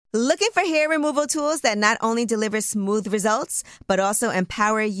Looking for hair removal tools that not only deliver smooth results, but also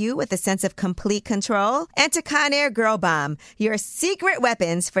empower you with a sense of complete control? Enter Conair Girl Bomb, your secret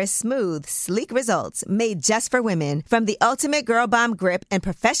weapons for smooth, sleek results made just for women. From the ultimate Girl Bomb grip and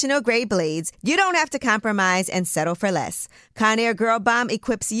professional grade blades, you don't have to compromise and settle for less. Conair Girl Bomb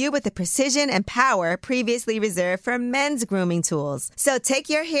equips you with the precision and power previously reserved for men's grooming tools. So take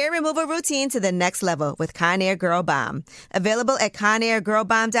your hair removal routine to the next level with Conair Girl Bomb. Available at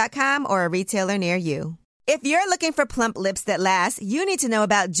ConairGirlBomb.com or a retailer near you. If you're looking for plump lips that last, you need to know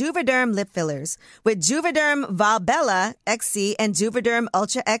about Juvederm lip fillers. With Juvederm Volbella XC and Juvederm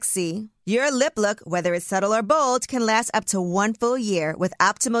Ultra XC, your lip look, whether it's subtle or bold, can last up to 1 full year with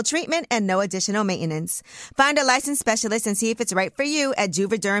optimal treatment and no additional maintenance. Find a licensed specialist and see if it's right for you at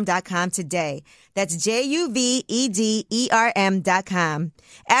Juvederm.com today. That's JUVEDERM.com.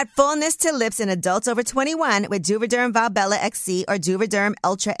 Add fullness to lips in adults over 21 with Juvederm Volbella XC or Juvederm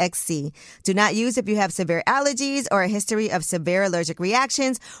Ultra XC. Do not use if you have severe allergies or a history of severe allergic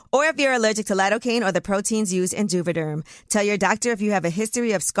reactions, or if you're allergic to lidocaine or the proteins used in Juvederm. Tell your doctor if you have a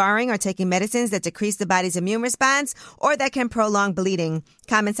history of scarring or taking medicines that decrease the body's immune response or that can prolong bleeding.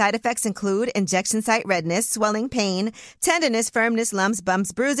 Common side effects include injection site redness, swelling, pain, tenderness, firmness, lumps,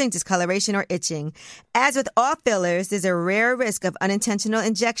 bumps, bruising, discoloration, or itching. As with all fillers, there's a rare risk of unintentional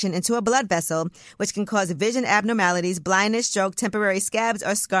injection into a blood vessel, which can cause vision abnormalities, blindness, stroke, temporary scabs,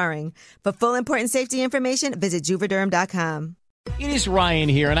 or scarring. For full important safety information, visit Juvederm.com. It is Ryan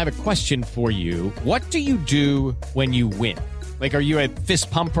here, and I have a question for you. What do you do when you win? Like, are you a fist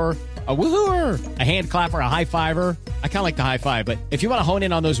pumper, a woo-hooer, a hand clapper, a high fiver? I kind of like the high five, but if you want to hone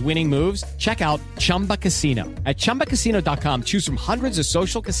in on those winning moves, check out Chumba Casino. At ChumbaCasino.com, choose from hundreds of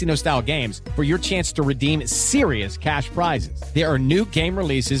social casino-style games for your chance to redeem serious cash prizes. There are new game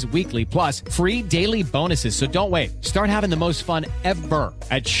releases weekly, plus free daily bonuses. So don't wait. Start having the most fun ever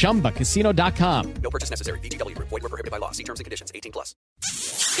at ChumbaCasino.com. No purchase necessary. VGW. Void where prohibited by law. See terms and conditions. 18+.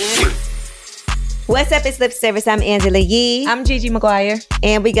 What's up? It's Lip Service. I'm Angela Yee. I'm Gigi McGuire.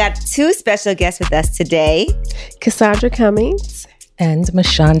 And we got 2 special guests with us today. Cassandra Cummings. And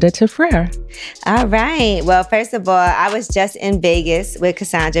Mashonda Tafrere. All right. Well, first of all, I was just in Vegas with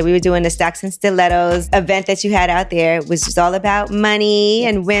Cassandra. We were doing the Stocks and Stilettos event that you had out there, which was all about money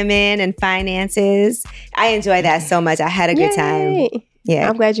and women and finances. I enjoyed that so much. I had a good time. Yeah.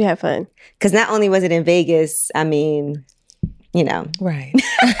 I'm glad you had fun. Because not only was it in Vegas, I mean, you know. Right.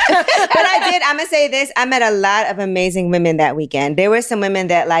 But I'm going to say this. I met a lot of amazing women that weekend. There were some women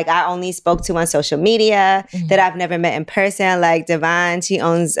that like I only spoke to on social media that I've never met in person. Like Devon, she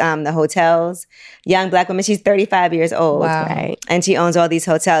owns the hotels. Young Black woman. She's 35 years old. Wow. Right? And she owns all these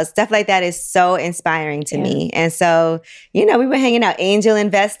hotels. Stuff like that is so inspiring to me. And so, you know, we were hanging out. Angel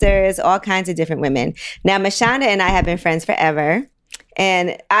investors, all kinds of different women. Now, Mashonda and I have been friends forever.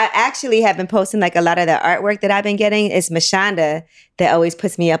 And I actually have been posting like a lot of the artwork that I've been getting. It's Mashonda that always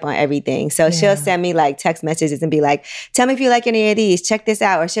puts me up on everything. So she'll send me like text messages and be like, tell me if you like any of these, check this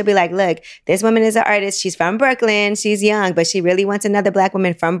out. Or she'll be like, look, this woman is an artist. She's from Brooklyn. She's young, but she really wants another Black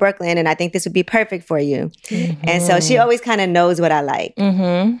woman from Brooklyn. And I think this would be perfect for you. And so she always kind of knows what I like.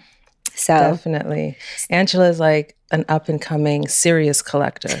 So Definitely. Angela's like an up and coming serious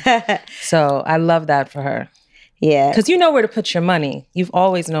collector. So I love that for her. Yeah. Because you know where to put your money. You've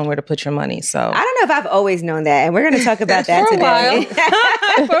always known where to put your money. So I don't know if I've always known that. And we're going to talk about that today.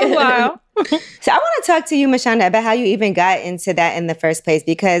 For a while. So I want to talk to you, Mashonda, about how you even got into that in the first place,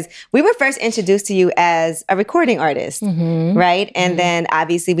 because we were first introduced to you as a recording artist, right? And then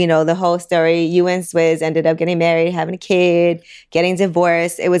obviously we know the whole story. You and Swizz ended up getting married, having a kid, getting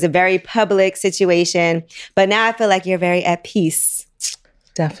divorced. It was a very public situation. But now I feel like you're very at peace.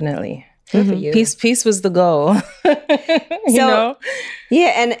 Definitely. Good for you. Peace was the goal. you know?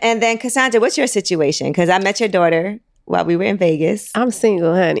 Yeah, and then Cassandra, what's your situation? Because I met your daughter while we were in Vegas. I'm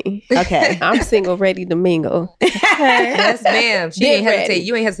single, honey. Okay. I'm single, ready to mingle. Yes, ma'am. She ain't hesitate. ready.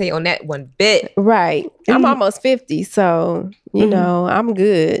 You ain't hesitate on that one bit. Right. I'm almost 50, so, you know, I'm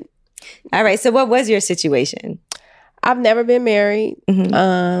good. All right, so what was your situation? I've never been married.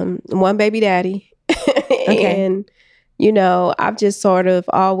 One baby daddy. And, you know, I've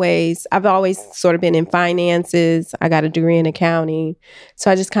always sort of been in finances. I got a degree in accounting. So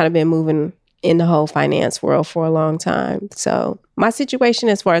I just kind of been moving in the whole finance world for a long time. So my situation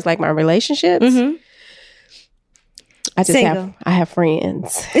as far as like my relationships, I have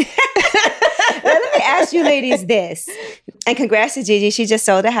friends. Let me ask you ladies this. And congrats to Gigi. She just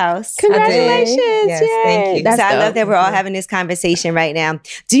sold a house. Congratulations. Yes, thank you. So I love that we're all having this conversation right now.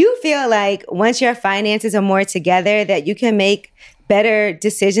 Do you feel like once your finances are more together that you can make better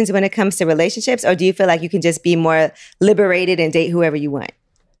decisions when it comes to relationships? Or do you feel like you can just be more liberated and date whoever you want?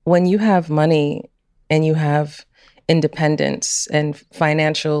 when you have money and you have independence and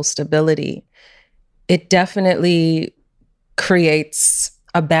financial stability, it definitely creates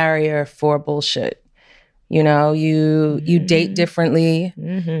a barrier for bullshit. You know, you date differently,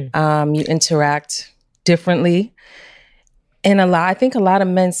 you interact differently. And I think a lot of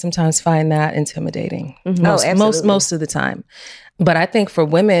men sometimes find that intimidating. Most of the time. But I think for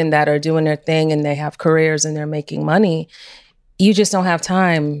women that are doing their thing and they have careers and they're making money, you just don't have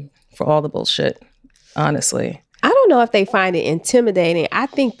time for all the bullshit, honestly. I don't know if they find it intimidating. I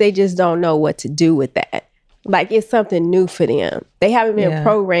think they just don't know what to do with that. Like, it's something new for them. They haven't been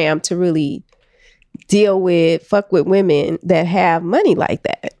programmed to really fuck with women that have money like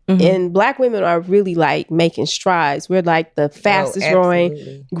that. And Black women are really like making strides. We're like the fastest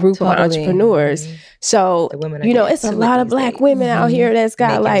growing group of entrepreneurs. So, you know, it's a lot of Black women out here that's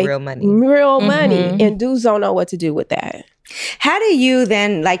got making like real money, and dudes don't know what to do with that. How do you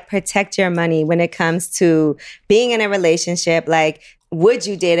then like protect your money when it comes to being in a relationship? Like, would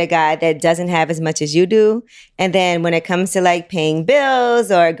you date a guy that doesn't have as much as you do? And then when it comes to like paying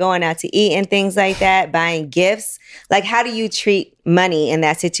bills or going out to eat and things like that, buying gifts, like how do you treat money in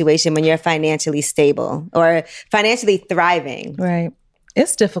that situation when you're financially stable or financially thriving? Right.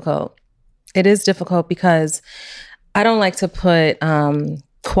 It's difficult. It is difficult because I don't like to put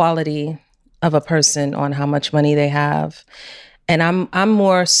quality of a person on how much money they have. And I'm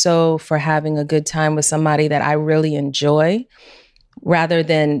more so for having a good time with somebody that I really enjoy, rather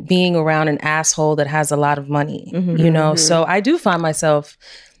than being around an asshole that has a lot of money, you know? So I do find myself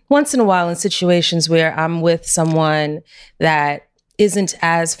once in a while in situations where I'm with someone that isn't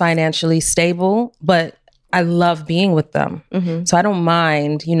as financially stable, but I love being with them. So I don't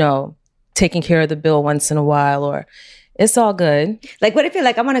mind, you know, taking care of the bill once in a while, or it's all good. Like, what if you're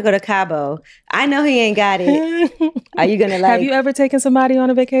like, I want to go to Cabo. I know he ain't got it. Are you going to like... Have you ever taken somebody on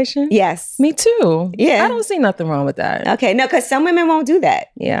a vacation? Yes. Me too. Yeah. I don't see nothing wrong with that. Okay. No, because some women won't do that.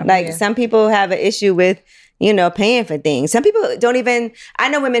 Yeah. Like some people have an issue with, you know, paying for things. Some people don't even... I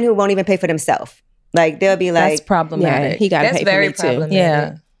know women who won't even pay for themselves. Like they'll be like... That's problematic. Yeah, he got to pay for me too.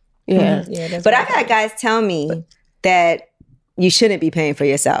 Yeah. Yeah. But I've had guys tell me that you shouldn't be paying for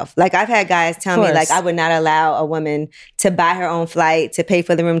yourself. Like I've had guys tell me like I would not allow a woman to buy her own flight, to pay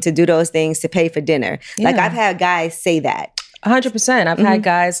for the room, to do those things, to pay for dinner. Yeah. Like I've had guys say that. 100%. I've had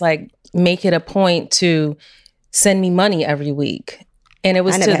guys like make it a point to send me money every week. And it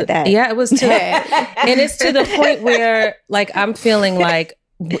was and it's to the point where like I'm feeling like,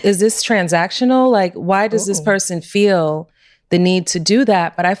 is this transactional? Like, why does this person feel the need to do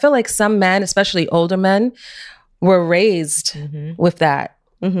that? But I feel like some men, especially older men, were raised with that,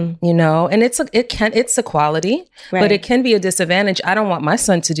 you know, and it's a quality, but it can be a disadvantage. I don't want my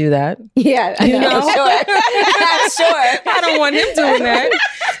son to do that. Yeah, I know. Sure. I don't want him doing that.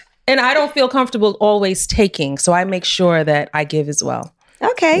 And I don't feel comfortable always taking. So I make sure that I give as well.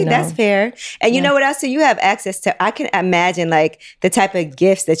 Okay, you know? That's fair. And you know what else? So you have access to, I can imagine like the type of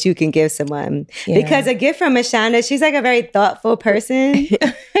gifts that you can give someone. Yeah. Because a gift from Mashonda, she's like a very thoughtful person.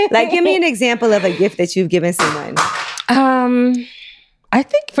 Like, give me an example of a gift that you've given someone. I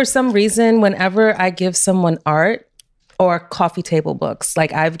think for some reason, whenever I give someone art or coffee table books,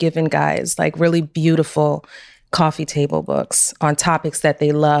 like I've given guys like really beautiful coffee table books on topics that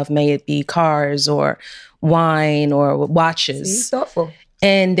they love, may it be cars or wine or watches. He's thoughtful.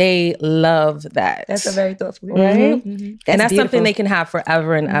 And they love that. That's a very thoughtful gift. Right? And that's something they can have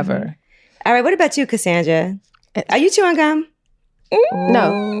forever and ever. All right, what about you, Cassandra? Are you chewing gum?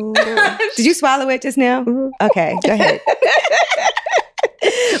 No. Did you swallow it just now? Okay, go ahead.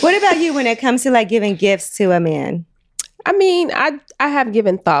 What about you when it comes to like giving gifts to a man? I mean, I have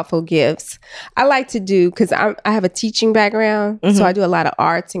given thoughtful gifts. I like to do, because I have a teaching background, so I do a lot of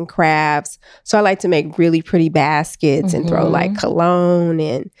arts and crafts. So I like to make really pretty baskets and throw like cologne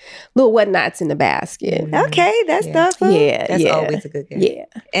and little whatnots in the basket. Okay, that's thoughtful. Yeah, that's always a good gift. Yeah.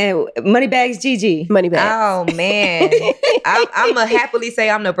 And money bags, Gigi. Money bags. Oh, man. I'm going to happily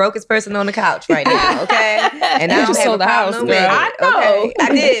say I'm the brokest person on the couch right now, okay? And I don't have sold a the house, problem girl. with it. I know. Okay? I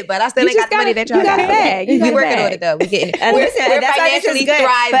did, but I still ain't got the money that y'all you got a bag. You got We a working bag. on it, though. We getting it. Listen, We're that's why this is financially good.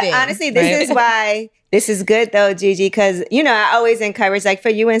 thriving. But honestly, this is why this is good though, Gigi, because, you know, I always encourage, like for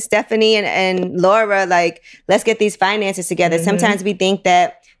you and Stephanie and Laura, like, let's get these finances together. Sometimes we think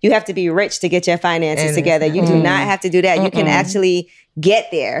that you have to be rich to get your finances together. You do not have to do that. You can actually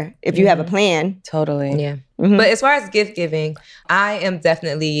get there if you have a plan. Totally. Yeah. But as far as gift giving, I am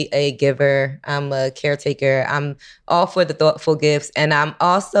definitely a giver. I'm a caretaker. I'm all for the thoughtful gifts. And I'm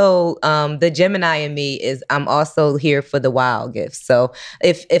also, the Gemini in me is I'm also here for the wild gifts. So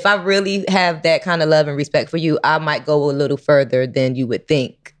if I really have that kind of love and respect for you, I might go a little further than you would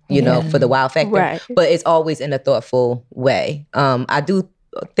think you know, for the wow factor. Right. But it's always in a thoughtful way. I do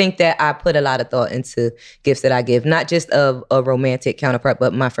think that I put a lot of thought into gifts that I give, not just of a romantic counterpart,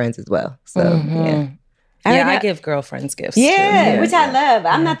 but my friends as well. So, yeah. I give girlfriends gifts. Yeah, too. which I love.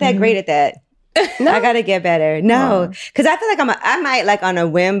 I'm not that great at that. I gotta get better. No, because I feel like I might like on a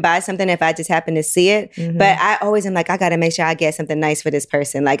whim buy something if I just happen to see it. But I always am like, I gotta make sure I get something nice for this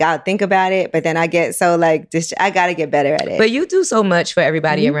person. Like I'll think about it, but then I get so like, I gotta get better at it. But you do so much for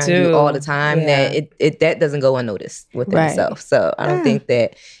everybody around you all the time that it that doesn't go unnoticed within itself. So I don't think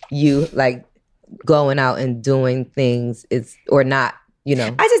that you like going out and doing things is or not. You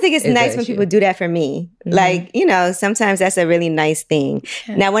know, I just think it's nice when people do that for me. Like, you know, sometimes that's a really nice thing.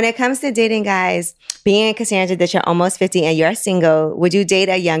 Now, when it comes to dating guys, being Cassandra that you're almost 50 and you're single, would you date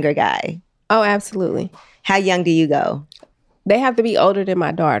a younger guy? Oh, absolutely. How young do you go? They have to be older than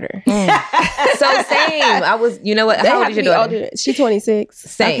my daughter. So same. I was, you know what? How old is your daughter? Older. She's 26.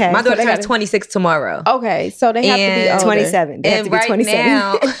 Same. Okay. My daughter turns 26 tomorrow. Okay, so they have to be older. 27. They have to be 27.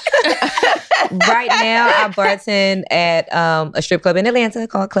 Now, right now, I bartend at a strip club in Atlanta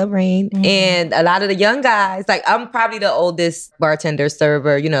called Club Rain. And a lot of the young guys, like I'm probably the oldest bartender,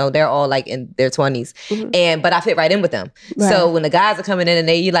 server, you know, they're all like in their 20s. But I fit right in with them. Right. So when the guys are coming in and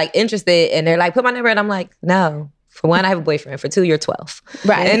they like interested and they're like, put my number in, I'm like, no. For one, I have a boyfriend. For two, you're 12.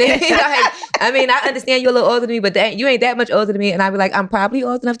 Right. And then, like, I mean, I understand you're a little older than me, but you ain't that much older than me. And I'd be like, I'm probably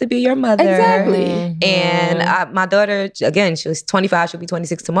old enough to be your mother. Exactly. And my daughter, again, she was 25. She'll be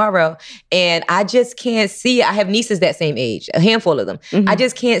 26 tomorrow. And I just can't see it. I have nieces that same age, a handful of them. I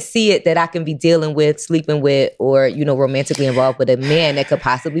just can't see it that I can be dealing with, sleeping with, or, you know, romantically involved with a man that could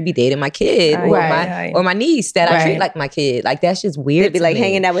possibly be dating my kid or my niece that I treat like my kid. Like, that's just weird. They'd be like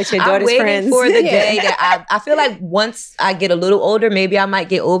hanging out with your daughter's I'm waiting friends. for the day that I feel like once I get a little older, maybe I might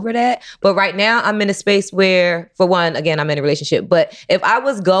get over that. But right now, I'm in a space where, for one, again, I'm in a relationship. But if I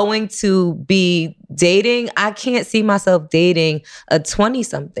was going to be dating, I can't see myself dating a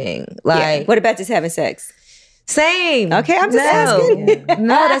 20-something. Like, What about just having sex? Same. Okay, I'm just asking.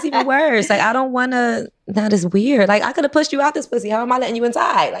 No, that's even worse. Like, I don't want to. That is weird. Like, I could have pushed you out this pussy. How am I letting you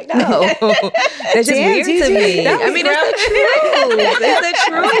inside? Like, no. That's just weird to me. I mean, it's the truth. It's the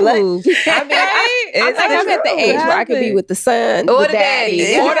truth. I mean, I'm at the age where I could be with the son, or the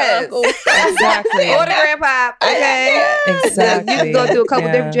daddy, or the uncle. Exactly. or the grandpa. Okay. Exactly. You can go through a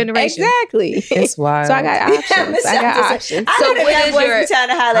couple different generations. Exactly. It's wild. So I got options. I got options. So what what is your- is trying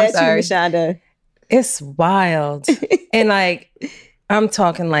to holler I'm at sorry. you, Rashonda? It's wild. And like, I'm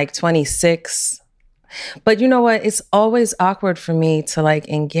talking like 26. But you know what? It's always awkward for me to like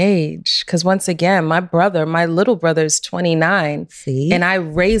engage. Because once again, my little brother is 29. See? And I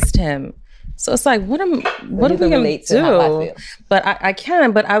raised him. So it's like, what are we can going to relate to how I do? feel. But I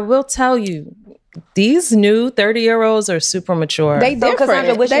can. But I will tell you, these new 30-year-olds are super mature. They So, Cassandra,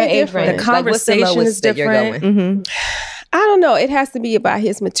 different. what's your They age range? different. The Like, what's the conversation lowest is that you're different. going? I don't know. It has to be about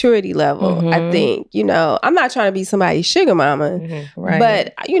his maturity level. I think, you know, I'm not trying to be somebody's sugar mama, Right.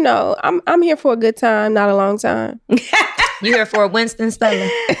 but you know, I'm here for a good time, not a long time. You here for a Winston Stella?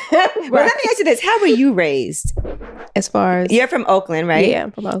 Well, let me ask you this. How were you raised? As far as You're from Oakland, right? yeah,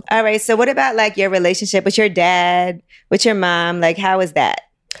 I'm from Oakland. All right. So what about like your relationship with your dad, with your mom? Like, how was that?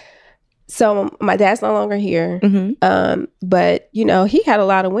 So my dad's no longer here, but you know he had a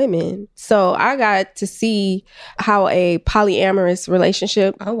lot of women. So I got to see how a polyamorous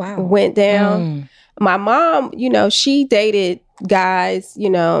relationship went down. My mom, you know, she dated guys, you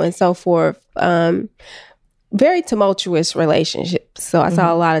know, and so forth. Very tumultuous relationships. So I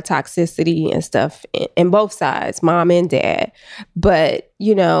saw a lot of toxicity and stuff in both sides, mom and dad. But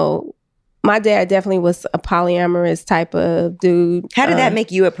you know, my dad definitely was a polyamorous type of dude. How did that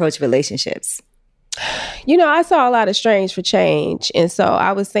make you approach relationships? You know, I saw a lot of strange for change. And so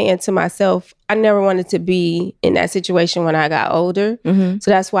I was saying to myself, I never wanted to be in that situation when I got older.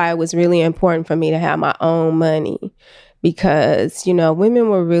 So that's why it was really important for me to have my own money. Because, you know, women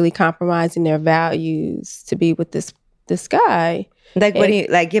were really compromising their values to be with this guy. Like, what do you,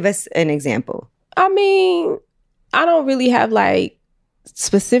 like, give us an example. I mean, I don't really have like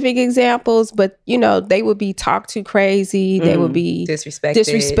specific examples, but you know, they would be talked to crazy. They would be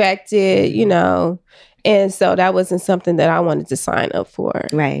disrespected, you know. And so that wasn't something that I wanted to sign up for.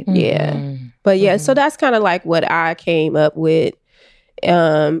 Right. Yeah. But yeah, so that's kind of like what I came up with.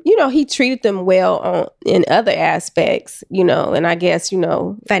 You know, he treated them well in other aspects, you know, and I guess, you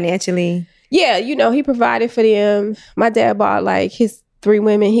know, Financially. yeah, you know, he provided for them. My dad bought like his 3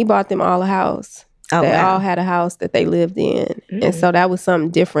 women, he bought them all a house. Oh, They wow. all had a house that they lived in. And so that was something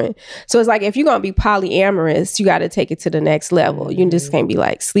different. So it's like, if you're going to be polyamorous, you got to take it to the next level. You just can't be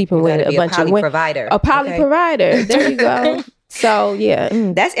like sleeping with a bunch of women. provider. A poly provider. There you go. So, yeah.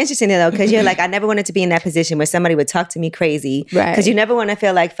 That's interesting though, because you're like, I never wanted to be in that position where somebody would talk to me crazy. Right. Because you never want to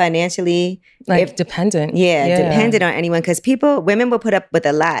feel like financially dependent. Dependent on anyone. Because women will put up with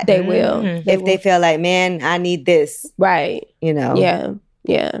a lot. They will. If they feel like, man, I need this. Right. You know?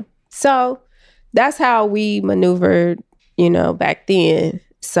 Yeah. So that's how we maneuvered, back then.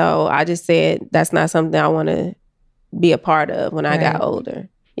 So I just said, that's not something I want to be a part of when I got older.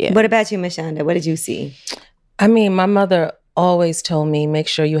 Yeah. What about you, Miss Shonda? What did you see? I mean, my mother always told me, make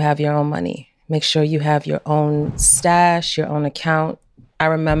sure you have your own money. Make sure you have your own stash, your own account. I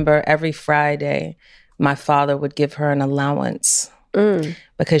remember every Friday, my father would give her an allowance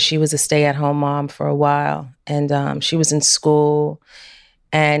because she was a stay-at-home mom for a while. And she was in school.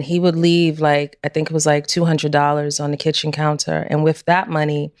 And he would leave I think it was $200 on the kitchen counter. And with that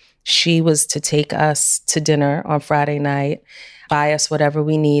money, she was to take us to dinner on Friday night, buy us whatever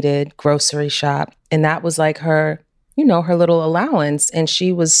we needed, grocery shop. And that was her, her little allowance. And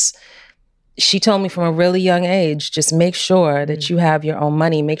she told me from a really young age, just make sure that you have your own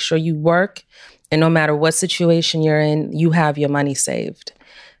money. Make sure you work. And no matter what situation you're in, you have your money saved.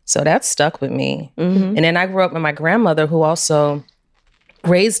 So that stuck with me. Mm-hmm. And then I grew up with my grandmother, who also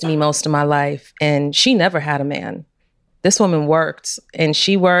raised me most of my life. And she never had a man. This woman worked and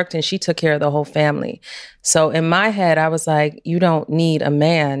she took care of the whole family. So in my head, I was like, you don't need a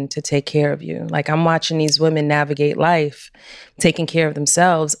man to take care of you. I'm watching these women navigate life, taking care of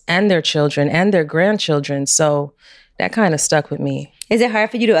themselves and their children and their grandchildren. So that kind of stuck with me. Is it hard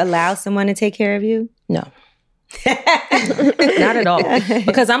for you to allow someone to take care of you? No. Not at all.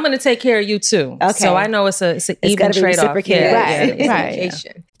 Because I'm going to take care of you too. Okay. So I know it's an even trade-off. Right.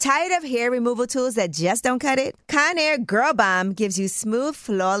 Tired of hair removal tools that just don't cut it? Conair Girl Bomb gives you smooth,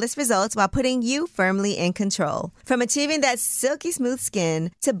 flawless results while putting you firmly in control. From achieving that silky smooth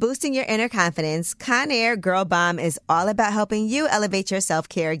skin to boosting your inner confidence, Conair Girl Bomb is all about helping you elevate your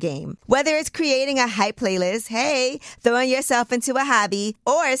self-care game. Whether it's creating a hype playlist, throwing yourself into a hobby,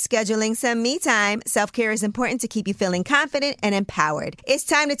 or scheduling some me time, self-care is important to keep you feeling confident and empowered. It's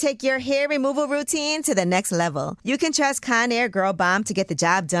time to take your hair removal routine to the next level. You can trust Conair Girl Bomb to get the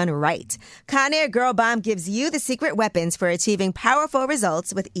job done right. Conair Girl Bomb gives you the secret weapons for achieving powerful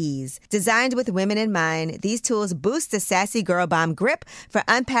results with ease. Designed with women in mind, these tools boost the sassy Girl Bomb grip for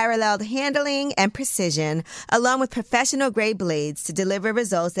unparalleled handling and precision, along with professional-grade blades to deliver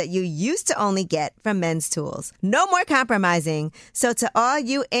results that you used to only get from men's tools. No more compromising. So to all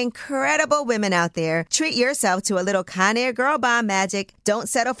you incredible women out there, treat yourself to a little Conair Girl Bomb magic. Don't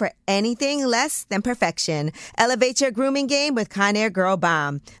settle for anything less than perfection. Elevate your grooming game with Conair Girl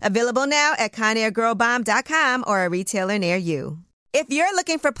Bomb. Available now at ConairGirlBomb.com or a retailer near you. If you're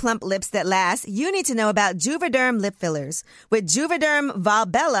looking for plump lips that last, you need to know about Juvederm lip fillers. With Juvederm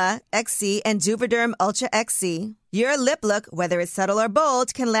Volbella XC and Juvederm Ultra XC, your lip look, whether it's subtle or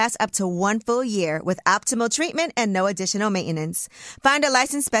bold, can last up to 1 full year with optimal treatment and no additional maintenance. Find a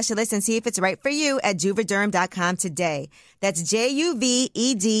licensed specialist and see if it's right for you at Juvederm.com today. That's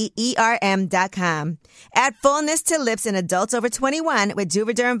JUVEDERM.com. Add fullness to lips in adults over 21 with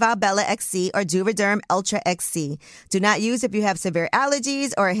Juvederm Volbella XC or Juvederm Ultra XC. Do not use if you have severe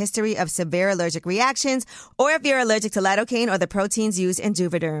allergies or a history of severe allergic reactions, or if you're allergic to lidocaine or the proteins used in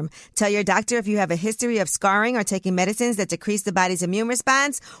Juvederm. Tell your doctor if you have a history of scarring or taking medicines that decrease the body's immune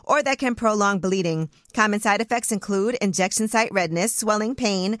response or that can prolong bleeding. Common side effects include injection site redness, swelling,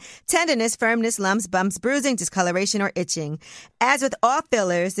 pain, tenderness, firmness, lumps, bumps, bruising, discoloration, or itching. As with all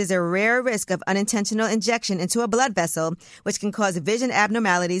fillers, there's a rare risk of unintentional injection into a blood vessel, which can cause vision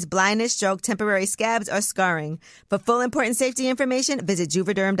abnormalities, blindness, stroke, temporary scabs, or scarring. For full important safety information, visit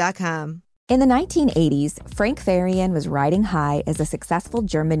Juvederm.com. In the 1980s, Frank Farian was riding high as a successful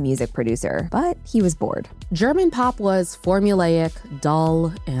German music producer, but he was bored. German pop was formulaic,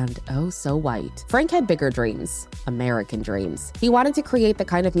 dull, and oh so white. Frank had bigger dreams, American dreams. He wanted to create the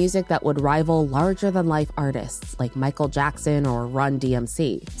kind of music that would rival larger-than-life artists like Michael Jackson or Run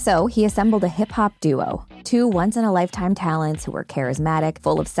DMC. So he assembled a hip-hop duo, two once-in-a-lifetime talents who were charismatic,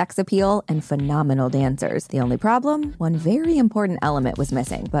 full of sex appeal, and phenomenal dancers. The only problem? One very important element was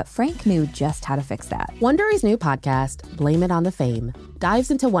missing, but Frank knew just how to fix that. Wondery's new podcast, Blame It on the Fame,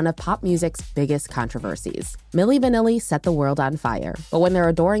 dives into one of pop music's biggest controversies. Milli Vanilli set the world on fire, but when their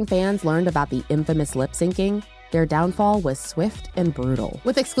adoring fans learned about the infamous lip-syncing, their downfall was swift and brutal.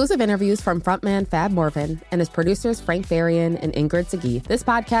 With exclusive interviews from frontman Fab Morvan and his producers Frank Farian and Ingrid Seguí, this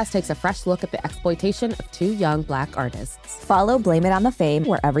podcast takes a fresh look at the exploitation of two young Black artists. Follow Blame It on the Fame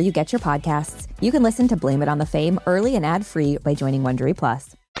wherever you get your podcasts. You can listen to Blame It on the Fame early and ad-free by joining Wondery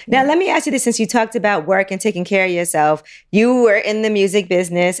Plus. Now, let me ask you this, since you talked about work and taking care of yourself. You were in the music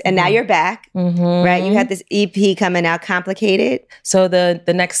business and now you're back, right? You had this EP coming out, Complicated. So the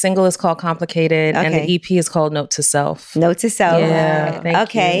next single is called Complicated and the EP is called Note to Self. Note to Self. Yeah,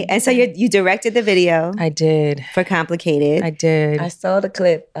 thank you. And so you directed the video. I did. For Complicated. I did. I saw the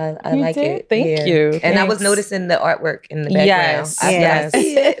clip. I like it. Thank you. And I was noticing the artwork in the background. Yes. I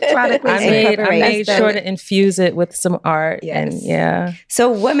made sure to infuse it with some art. And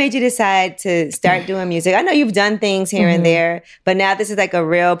So what made you decide to start doing music? I know you've done things here and there, but now this is like a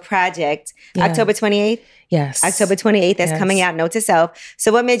real project. October 28th? Yes. October 28th, that's coming out, Note to Self.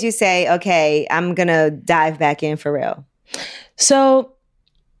 So what made you say, okay, I'm going to dive back in for real? So,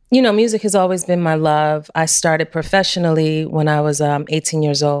 you know, music has always been my love. I started professionally when I was 18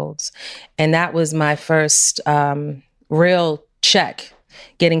 years old. And that was my first real check,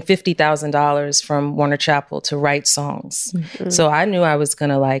 getting $50,000 from Warner Chappell to write songs. So I knew I was going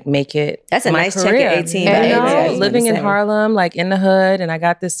to like make it. That's a nice career. check at 18. And living in Harlem, like in the hood, and I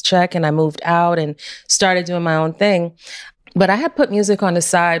got this check and I moved out and started doing my own thing. But I had put music on the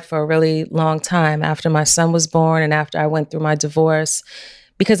side for a really long time after my son was born and after I went through my divorce,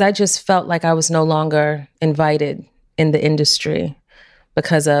 because I just felt like I was no longer invited in the industry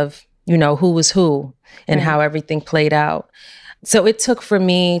because of, you know, who was who and how everything played out. So it took for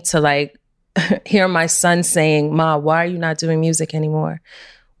me to like hear my son saying, "Ma, why are you not doing music anymore?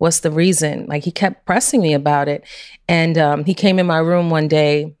 What's the reason?" Like he kept pressing me about it. And he came in my room one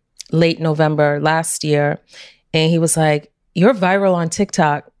day, late November last year, and he was like, "You're viral on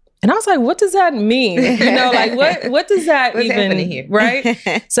TikTok." And I was like, what does that mean? You know, like what does that What's even, happening here?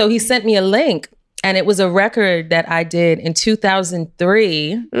 Right? So he sent me a link. And it was a record that I did in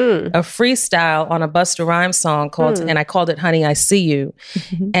 2003, a freestyle on a Busta Rhymes song called, and I called it Honey, I See You.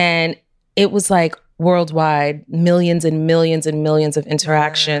 And it was like worldwide, millions and millions and millions of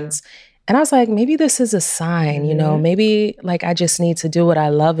interactions. And I was like, maybe this is a sign, you know, maybe like I just need to do what I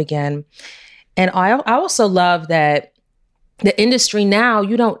love again. And I also love that the industry now,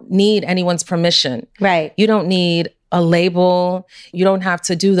 you don't need anyone's permission. Right. You don't need a label. You don't have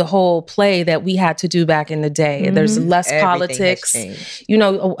to do the whole play that we had to do back in the day. There's less politics. You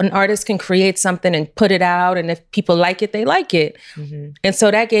know, an artist can create something and put it out, and if people like it, they like it. And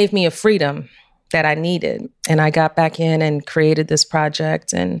so that gave me a freedom that I needed. And I got back in and created this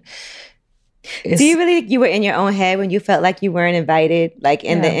project. And do you really think you were in your own head when you felt like you weren't invited, like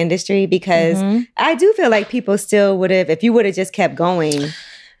in the industry? Because I do feel like people still would have, if you would have just kept going.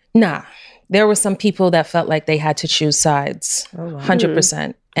 Nah. There were some people that felt like they had to choose sides,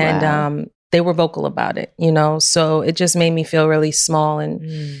 100%. And they were vocal about it, you know? So it just made me feel really small. And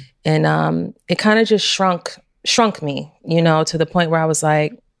it kind of just shrunk me, you know, to the point where I was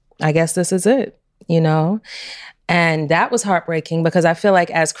like, I guess this is it, you know? And that was heartbreaking because I feel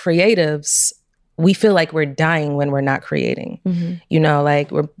like as creatives, we feel like we're dying when we're not creating, you know, like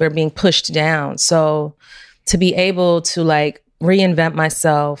we're being pushed down. So to be able to like reinvent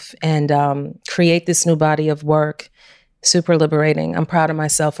myself and create this new body of work, super liberating. I'm proud of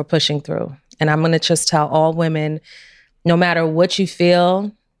myself for pushing through. And I'm going to just tell all women, no matter what you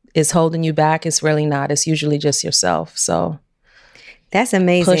feel is holding you back, it's really not. It's usually just yourself. So that's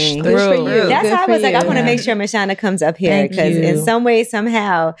amazing. Push through. That's how I was like, I want to make sure Mashonda comes up here because in some way,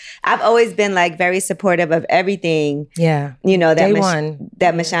 somehow, I've always been like very supportive of everything. Yeah, you know that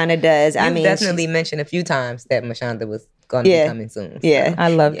that Mashonda does. You've I mean, definitely mentioned a few times that Mashonda was going to be coming soon. So. Yeah, I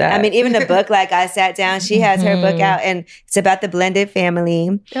love that. I mean, even the book, like I sat down, she has her book out, and it's about the blended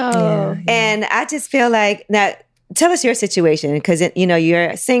family. And I just feel like now. Tell us your situation because you know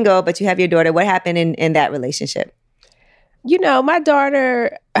you're single, but you have your daughter. What happened in that relationship? You know, my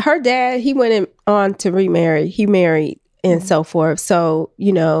daughter, her dad, he went on to remarry. He married and so forth. So,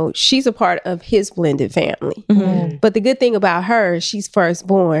 you know, she's a part of his blended family. But the good thing about her, she's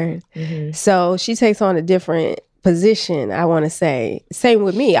firstborn. So she takes on a different position, I want to say. Same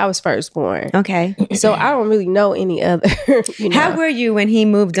with me. I was firstborn. Okay. So I don't really know any other, you know. How were you when he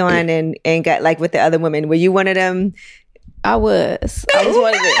moved on and got like with the other women? Were you one of them? I was one of them.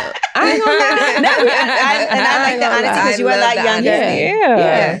 I ain't gonna lie. I like the honesty because you were a lot younger.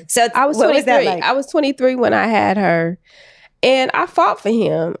 Yeah. So I was 23. Was that like? I was 23 when I had her. And I fought for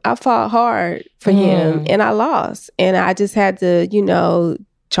him. I fought hard for him. And I lost. And I just had to, you know,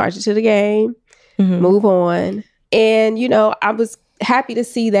 charge it to the game, move on. And, you know, I was happy to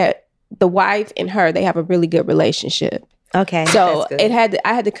see that the wife and her, they have a really good relationship. Okay. So I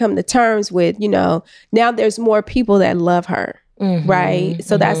had to come to terms with, you know, now there's more people that love her. Right.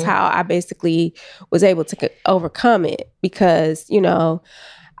 So that's how I basically was able to overcome it because, you know,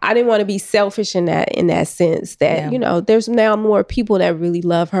 I didn't want to be selfish in that sense that, you know, there's now more people that really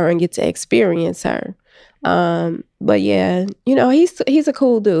love her and get to experience her. But yeah, you know, he's a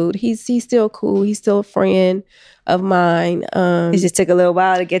cool dude. He's still cool. He's still a friend of mine. It just took a little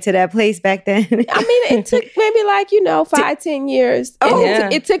while to get to that place back then. I mean, it took maybe like, you know, 5-10 years.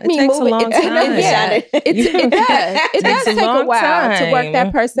 It took me takes moving. a long time. It does take a while to work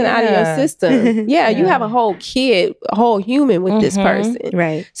that person out of your system. Yeah, you have a whole kid, a whole human with this person.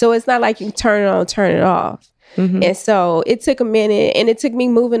 Right. So it's not like you turn it on, turn it off. And so it took a minute, and it took me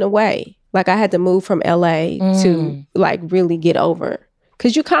moving away. Like I had to move from LA to like really get over.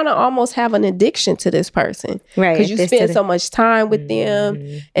 Because you kind of almost have an addiction to this person. Right. Because you spend so much time with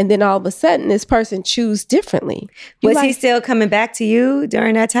them. And then all of a sudden, this person choose differently. Was he still coming back to you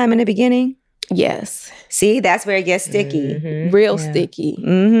during that time in the beginning? Yes. See, that's where it gets sticky. Real sticky.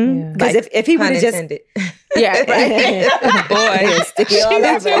 Because if he would have just... Yeah, right. Boy, sticky all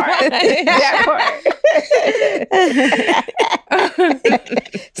over. That part.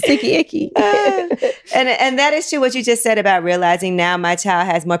 Sticky icky. And that is true what you just said about realizing now my child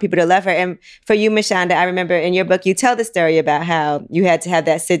has more people to love her. And for you, Mashonda, I remember in your book, you tell the story about how you had to have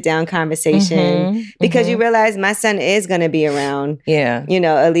that sit down conversation because you realized my son is going to be around, you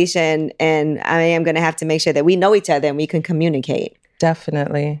know, Alicia, and I am going to have to make sure that we know each other and we can communicate.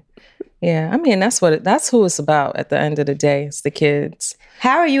 Definitely. Yeah, I mean, that's who it's about at the end of the day. It's the kids.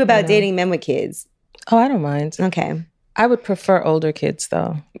 How are you about dating men with kids? Oh, I don't mind. Okay. I would prefer older kids,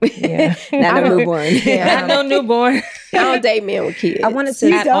 though. Yeah. Not no newborn. Not no newborn. I don't date men with kids. I wanted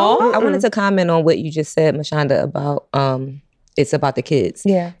to comment on what you just said, Mashonda, about it's about the kids.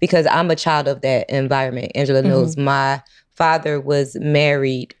 Yeah. Because I'm a child of that environment. Angela knows my father was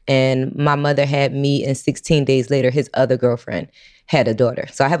married and my mother had me, and 16 days later, his other girlfriend had a daughter.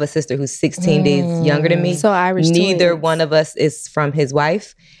 So I have a sister who's 16 days younger than me. So Irish Neither twins. one of us is from his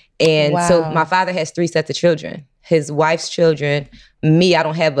wife. And so my father has 3 sets of children. His wife's children, me, I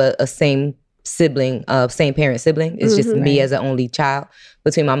don't have a same sibling, same parent sibling. It's just me as an only child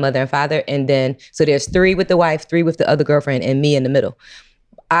between my mother and father. And then, so there's 3 with the wife, 3 with the other girlfriend, and me in the middle.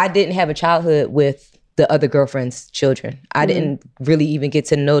 I didn't have a childhood with the other girlfriend's children. I didn't really even get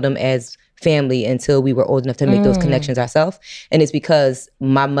to know them as family until we were old enough to make those connections ourselves. And it's because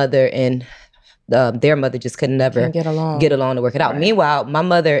my mother and their mother just could never get along to work it out. Right. Meanwhile, my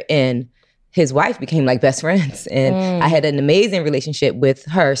mother and his wife became like best friends. And I had an amazing relationship with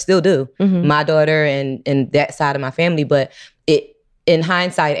her, still do, my daughter and that side of my family. But in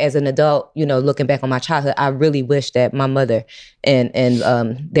hindsight, as an adult, you know, looking back on my childhood, I really wish that my mother and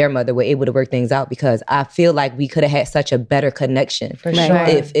their mother were able to work things out, because I feel like we could have had such a better connection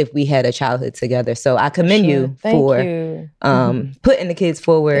if we had a childhood together. So I commend you for putting the kids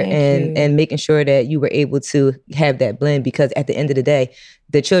forward and making sure that you were able to have that blend, because at the end of the day,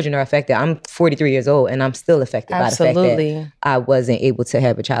 the children are affected. I'm 43 years old and I'm still affected by the fact that I wasn't able to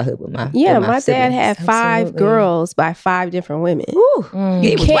have a childhood with my my siblings. dad had 5 girls by 5 different women.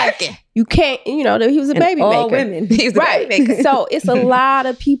 He was working. You can't, you know, he was a baby maker. All women. He was a baby maker. So it's a lot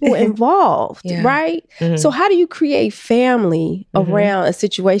of people involved, right? So how do you create family around a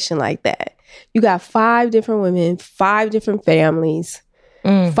situation like that? You got 5 different women, 5 different families,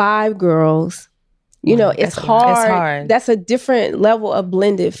 5 girls. You know, it's hard. It's hard. That's a different level of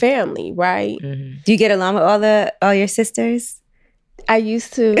blended family, right? Do you get along with all your sisters? I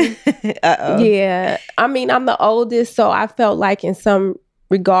used to. Yeah. I mean, I'm the oldest, so I felt like in some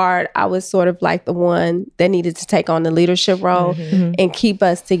regard, I was sort of like the one that needed to take on the leadership role and keep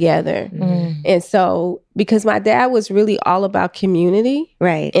us together. And so, because my dad was really all about community.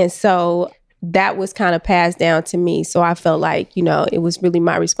 Right. And so that was kind of passed down to me. So I felt like, you know, it was really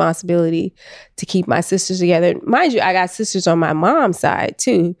my responsibility to keep my sisters together. Mind you, I got sisters on my mom's side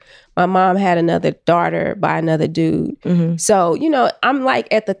too. My mom had another daughter by another dude. So, you know, I'm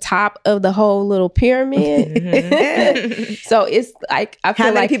like at the top of the whole little pyramid. So it's like, I feel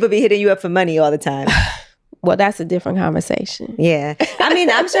How many like people be hitting you up for money all the time? Well, that's a different conversation. Yeah. I mean,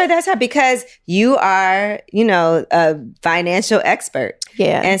 I'm sure that's hard because you are, you know, a financial expert.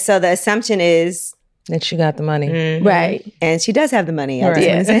 Yeah. And so the assumption is that you got the money. Right. And she does have the money. I Right.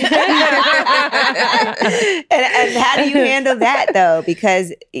 just want to say. and how do you handle that though?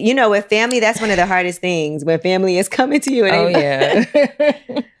 Because, you know, with family, that's one of the hardest things, where family is coming to you. Oh, yeah.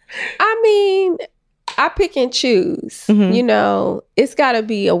 I mean, I pick and choose. You know, it's got to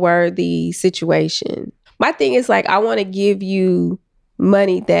be a worthy situation. My thing is like, I want to give you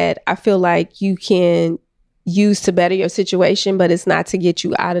money that I feel like you can use to better your situation, but it's not to get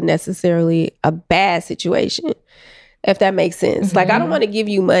you out of necessarily a bad situation. if that makes sense. Like, I don't want to give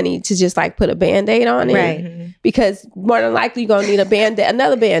you money to just like put a Band-Aid on it. Right. Because more than likely you're going to need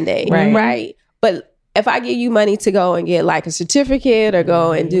another Band-Aid. Right. But if I give you money to go and get like a certificate or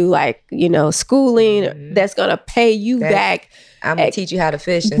go and do like, schooling, that's going to pay you back. I'm going to teach you how to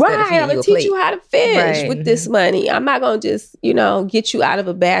fish instead right, of feeding I'm you going a to teach plate. you how to fish with this money. I'm not going to just, get you out of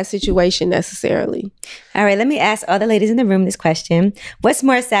a bad situation necessarily. All right, let me ask all the ladies in the room this question. What's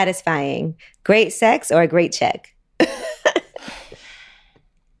more satisfying, great sex or a great check? Why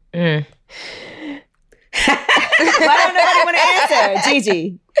don't nobody want to answer?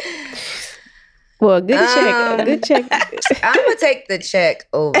 Gigi. Well, a good check. I'm going to take the check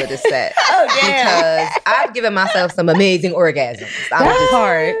over the sex. Oh, damn. Because I've given myself some amazing orgasms. I'm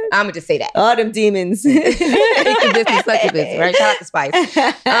going to just say that. All them demons. Inconsistent succubus, right? Shout out to Spice.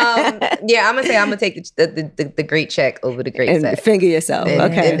 Yeah, I'm going to take the great check over the great And sex. finger yourself.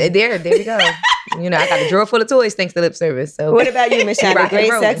 Okay. And there we go. I got a drawer full of toys thanks to lip service. So What about you, Michelle? A great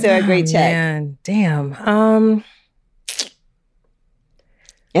sex or a great check? Man, damn.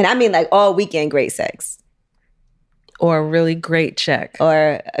 And I mean like all weekend great sex. Or a really great check.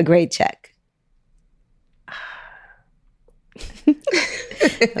 Or a great check.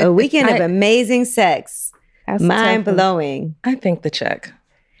 A weekend of amazing sex. Mind blowing. I think the check.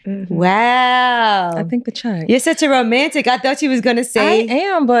 Wow. I think the check. You're such a romantic. I thought you was going to say. I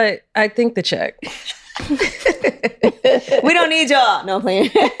am, but I think the check. We don't need y'all. No, I'm playing.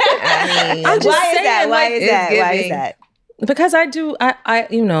 I'm just Why is saying, that? Why is that? Why is giving. that? Because I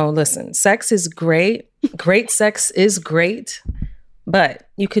listen, sex is great. Great sex is great, but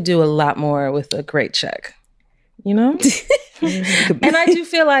you could do a lot more with a great check, And I do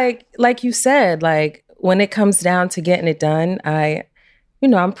feel like you said, like when it comes down to getting it done,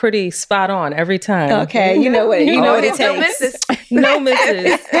 I'm pretty spot on every time. Okay, you know what it takes. No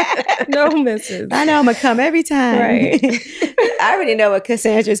misses. No misses. I know I'm gonna come every time. Right. I already know what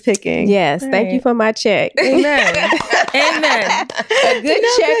Cassandra's picking. Yes, thank you for my check. Amen. Amen. A good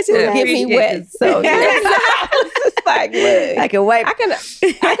check will get me wet. So it's like, look, I can wipe. I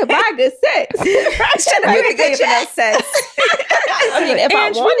could buy good sex. Shut up. You can get no sex. I mean, if And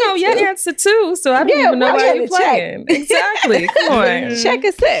I wanted your answer too, so I don't even know why you're playing. Exactly. Come on. check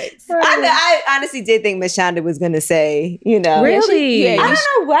a sex. I honestly did think Miss Shonda was gonna say, Really? I don't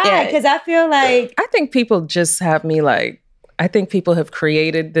know why, because I feel like I think people just have me I think people have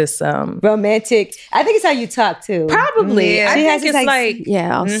created this romantic. I think it's how you talk too. probably. Yeah. I She has think this, it's like-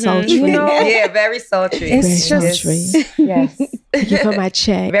 Yeah, sultry. Yeah, very sultry. It's sultry. Yes. Thank you for my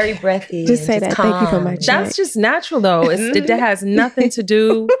check. Very breathy. Just and say that. Thank you for my calm. check. that's just natural though. That has nothing to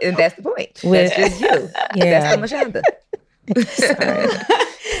do And that's the point. with That's just you. Yeah. That's the Mashonda.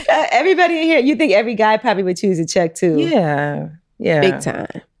 Everybody in here, you think every guy probably would choose a check too? Yeah. Big time.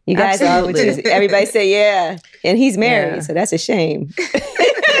 You guys all would choose. Absolutely. Everybody say yeah, and he's married, Yeah. so that's a shame.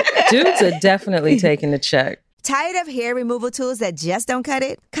 Dudes are definitely taking the check. Tired of hair removal tools that just don't cut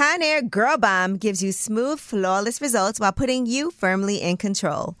it? Conair Girl Bomb gives you smooth, flawless results while putting you firmly in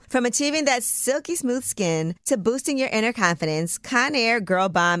control. From achieving that silky smooth skin to boosting your inner confidence, Conair Girl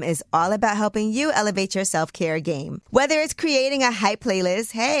Bomb is all about helping you elevate your self-care game. Whether it's creating a hype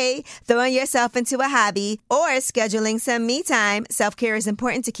playlist, hey, throwing yourself into a hobby, or scheduling some me time, self-care is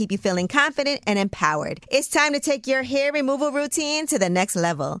important to keep you feeling confident and empowered. It's time to take your hair removal routine to the next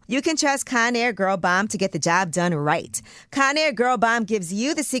level. You can trust Conair Girl Bomb to get the job done right. Conair Girl Bomb gives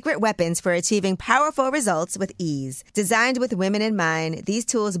you the secret weapons for achieving powerful results with ease. Designed with women in mind, these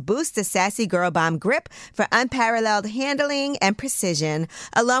tools boost the sassy Girl Bomb grip for unparalleled handling and precision,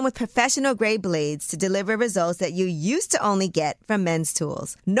 along with professional-grade blades to deliver results that you used to only get from men's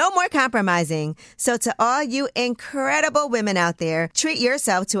tools. No more compromising. So to all you incredible women out there, treat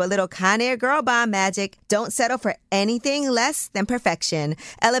yourself to a little Conair Girl Bomb magic. Don't settle for anything less than perfection.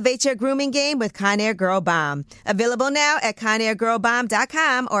 Elevate your grooming game with Conair Girl Bomb. Available now at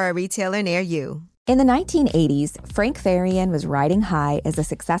ConairGirlBomb.com or a retailer near you. In the 1980s, Frank Farian was riding high as a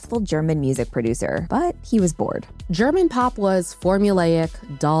successful German music producer, but he was bored. German pop was formulaic,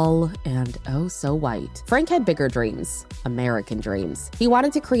 dull, and oh so white. Frank had bigger dreams, American dreams. He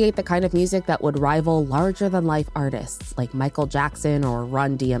wanted to create the kind of music that would rival larger-than-life artists like Michael Jackson or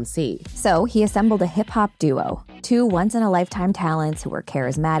Run DMC. So he assembled a hip-hop duo, two once-in-a-lifetime talents who were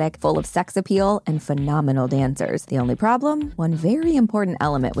charismatic, full of sex appeal, and phenomenal dancers. The only problem? One very important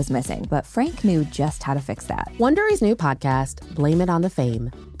element was missing, but Frank knew just how to fix that. Wondery's new podcast, Blame It on the Fame,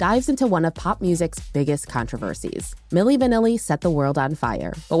 dives into one of pop music's biggest controversies. Milli Vanilli set the world on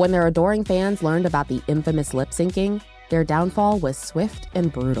fire, but when their adoring fans learned about the infamous lip syncing, their downfall was swift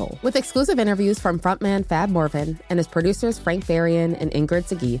and brutal. With exclusive interviews from frontman Fab Morvan and his producers Frank Farian and Ingrid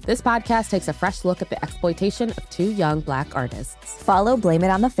Segui, this podcast takes a fresh look at the exploitation of two young Black artists. Follow Blame It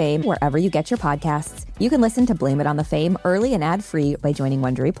on the Fame wherever you get your podcasts. You can listen to Blame It on the Fame early and ad-free by joining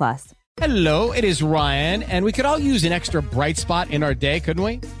Wondery Plus. Hello, it is Ryan, and we could all use an extra bright spot in our day, couldn't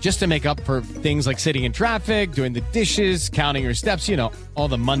we? Just to make up for things like sitting in traffic, doing the dishes, counting your steps, you know, all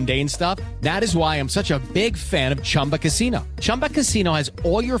the mundane stuff. That is why I'm such a big fan of Chumba Casino. Chumba Casino has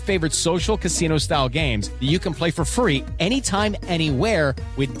all your favorite social casino-style games that you can play for free anytime, anywhere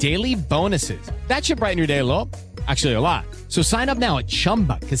with daily bonuses. That should brighten your day a little. Actually, a lot. So sign up now at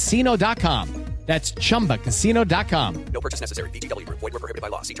ChumbaCasino.com. That's ChumbaCasino.com. No purchase necessary. VGW Group. Void where prohibited by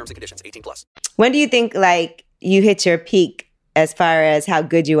law. See terms and conditions. 18+. When do you think like you hit your peak as far as how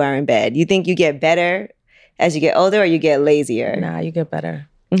good you are in bed? You think you get better as you get older, or you get lazier? Nah, you get better.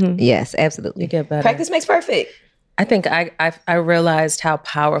 Mm-hmm. Yes, absolutely. You get better. Practice makes perfect. I think I realized how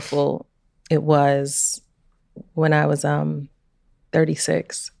powerful it was when I was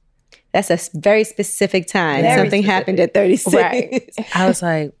 36. That's a very specific time. Very Something specific. happened at 36. Right. I was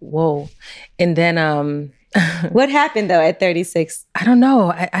like, whoa. And then What happened though at 36? I don't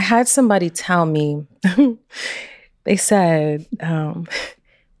know. I had somebody tell me, they said,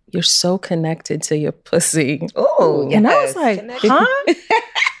 you're so connected to your pussy. Oh, And I was like, huh?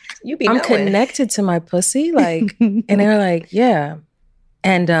 You be I'm knowing. connected to my pussy? Like, and they were like, yeah.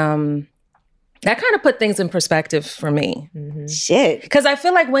 And that kind of put things in perspective for me. Shit. Because I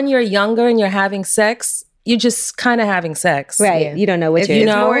feel like when you're younger and you're having sex, you're just kind of having sex. Right. Yeah. You don't know what It's you're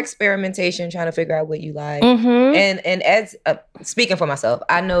know? more experimentation, trying to figure out what you like. Mm-hmm. And as speaking for myself,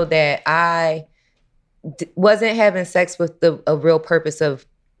 I know that I wasn't having sex with a real purpose of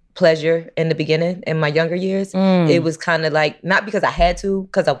pleasure in the beginning in my younger years. It was kind of like, not because I had to,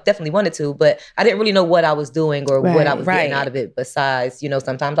 because I definitely wanted to, but I didn't really know what I was doing or what I was getting out of it, besides, you know,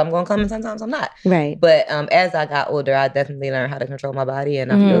 sometimes I'm going to come and sometimes I'm not. Right. But as I got older, I definitely learned how to control my body,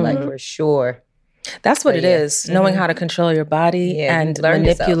 and I feel like for sure. That's what But it yeah. is. Knowing how to control your body Yeah, and learn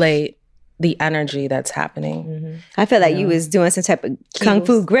yourself. manipulate the energy that's happening. I feel like you was doing some type of kung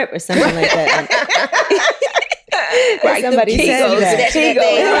fu grip or something like that. Right, Somebody the said Kegels, that.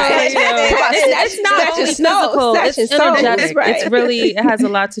 It's not just physical. It's energetic. It's really, it has a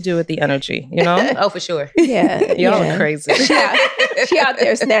lot to do with the energy, you know? Oh, for sure. Yeah. Y'all yeah. are crazy. She out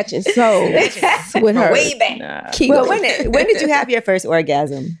there snatching souls with her. Way back. Nah. Well, when did you have your first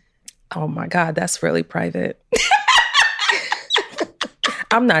orgasm? Oh my God, that's really private.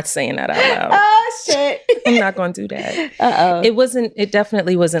 I'm not saying that out loud. Oh, shit. I'm not going to do that. Uh-oh. It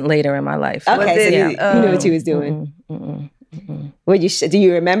definitely wasn't later in my life. Okay, so Yeah. you knew what you was doing. Were you? Do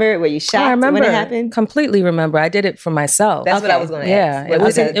you remember? Were you shocked I remember. when it happened? Completely remember. I did it for myself. That's what I was going to Yeah,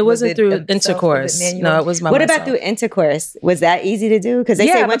 ask. it wasn't through intercourse. No, it was my. What myself. about through intercourse? Was that easy to do? Because they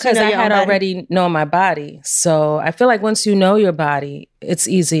say once you because know I your had own body- already known my body, so I feel like once you know your body, it's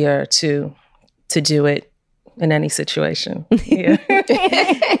easier to do it in any situation. Yeah.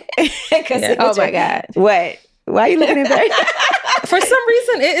 Oh my God. What? Why are you looking at that? For some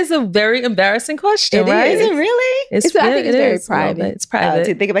reason, it is a very embarrassing question, right? Is it really? I think it's very a little private. bit. It's private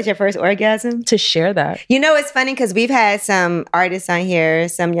To think about your first orgasm? to share that. You know, it's funny because we've had some artists on here,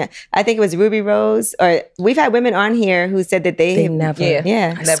 I think it was Ruby Rose, or we've had women on here who said that They never. Yeah.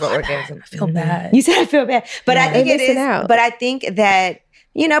 Yeah. Never orgasm. I feel bad. You said I feel bad. But I think They're it is. missing out. But I think that,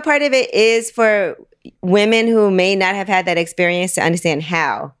 you know, part of it is for women who may not have had that experience to understand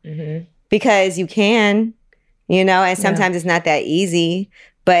how. Because you can, you know, and sometimes it's not that easy.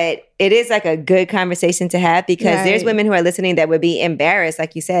 But it is like a good conversation to have because there's Right. women who are listening that would be embarrassed,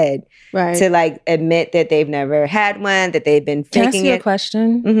 like you said, Right. to like admit that they've never had one, that they've been Can I ask faking you a it.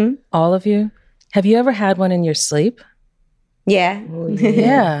 question? Mm-hmm. All of you, have you ever had one in your sleep? Yeah.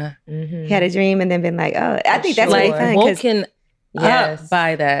 Yeah. You had a dream and then been like, oh, I think that's Like really fun. 'cause woken Yes. up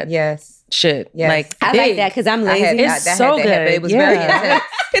by that Yes. shit. Yes. Like I like big. that because I'm I lazy. had It's that so had good. to happen. It was very Yeah. intense.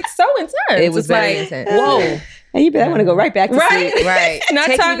 It's so intense. It was It's very like, intense. whoa. And you be like, I want to go right back to Right? sleep. Right. Not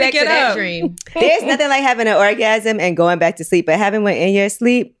Take time me to back get that up. dream. There's nothing like having an orgasm and going back to sleep, but having one in your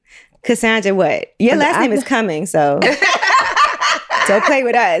sleep, Cassandra, what? Your last name is Cumming, so don't play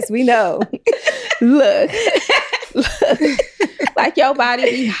with us. We know. Look. Like your body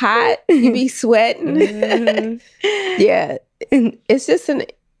be hot, you be sweating. Yeah. It's just an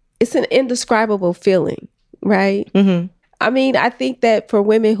indescribable feeling, right? Mm-hmm. I mean, I think that for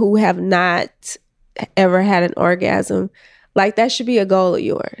women who have not ever had an orgasm, like that should be a goal of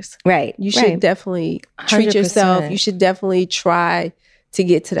yours. Right. You should definitely treat yourself. 100%. You should definitely try to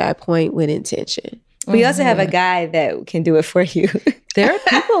get to that point with intention. We also have a guy that can do it for you. There are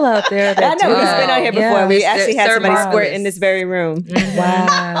people out there that I know do he's that. been on here before. Yeah. We actually had Sir somebody Marvelous. squirt in this very room.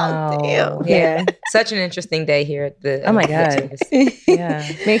 Wow. Damn. Yeah. Such an interesting day here at the. Oh my God. Yeah.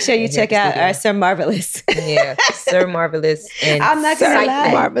 Make sure you Yeah, check here out at the our studio. Sir Marvelous. Yeah, Sir Marvelous and I'm not gonna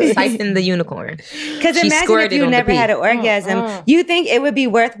lie. Marvelous. Tyson the unicorn. Because She imagine if squirted you on the never pee. had an orgasm. You think it would be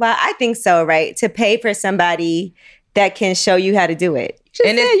worthwhile? I think so, right? To pay for somebody that can show you how to do it.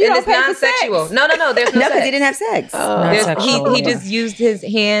 And said you it's don't pay for non-sexual. sex. No, there's no No, because sex. he didn't have sex. Not There's- sexual, he yeah. just used his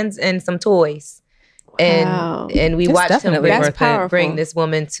hands and some toys. And Wow. and we It's watched him definitely bring, worth it. powerful. bring this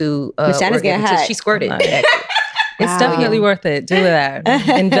woman to Michanna's getting orgasm. hot. She squirted. Nice. actually. It's Wow. definitely worth it. Do that.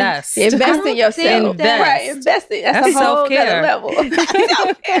 Invest. Invest in yourself. Invest. Right. Invest in That's That's a whole self-care. other level.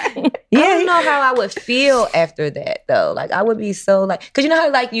 I don't know how I would feel after that though. Like I would be so like, because you know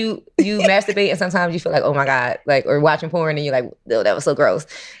how like you masturbate and sometimes you feel like, oh my God, like, or watching porn and you're like, oh, that was so gross.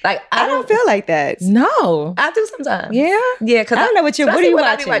 Like I don't feel like that. No. I do sometimes. Yeah. Yeah, because I don't know what are you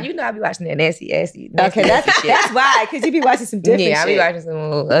watching? You know, I be watching that nasty Okay, nasty shit. that's why, because you be watching some different Yeah, I be shit. watching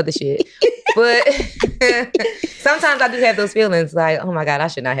some other shit. But sometimes I do have those feelings like, oh my God, I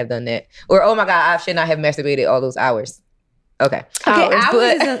should not have done that. Or, oh my God, I should not have masturbated all those hours. Okay. Hours,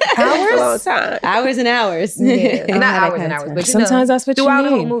 hours That's a long time. Hours and hours. Yeah. I don't Not have that hours kind and of hours, time. but you Sometimes know, that's what you throughout the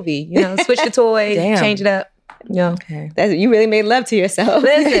whole need. movie. You know, switch the toy, Damn. change it up. You know. Okay. You really made love to yourself.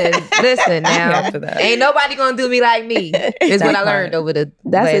 Listen now. here for that. Ain't nobody gonna do me like me. Is what I learned over the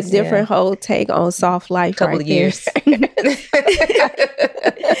That's last a different whole take on soft life. couple right of years.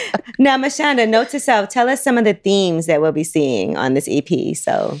 Now, Mashonda, note to self, tell us some of the themes that we'll be seeing on this EP.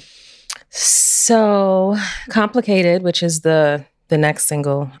 So Complicated, which is the next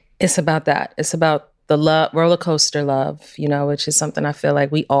single, it's about that. It's about the love, roller coaster love, you know, which is something I feel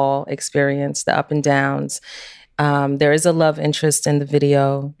like we all experience, the up and downs. There is a love interest in the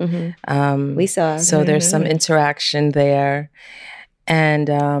video. We saw. So there's some interaction there.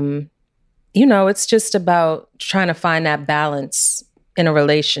 And, you know, it's just about trying to find that balance in a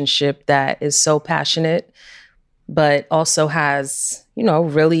relationship that is so passionate, but also has, you know,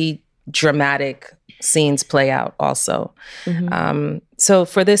 really dramatic scenes play out also. So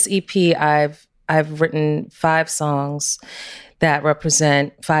for this EP, I've written 5 songs that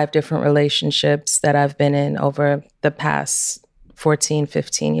represent 5 different relationships that I've been in over the past 14,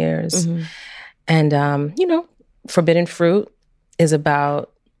 15 years. And, you know, Forbidden Fruit is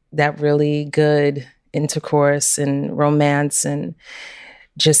about that really good intercourse and romance and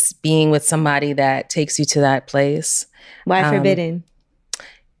just being with somebody that takes you to that place. Why forbidden?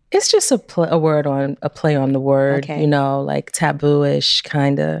 It's just a play on the word, Okay. you know, like taboo-ish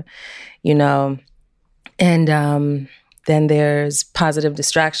kind of, you know. And then there's Positive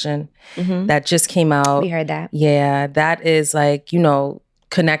Distraction that just came out. We heard that. Yeah, that is like, you know,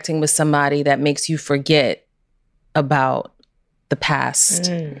 connecting with somebody that makes you forget about the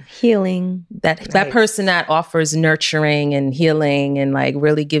past. Healing. That person that offers nurturing and healing and like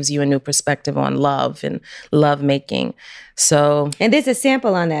really gives you a new perspective on love and love making. So And there's a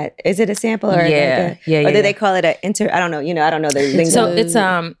sample on that. Is it a sample or Yeah, like or yeah. did they call it a I don't know. You know, I don't know the lingo. so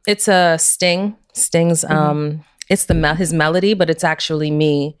it's a Sting's it's his melody, but it's actually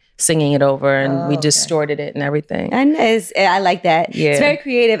me singing it over and we distorted it and everything. I know, I like that. Yeah. It's very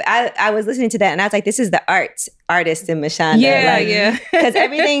creative. I was listening to that and I was like, this is the artist in Mashonda. Yeah. Because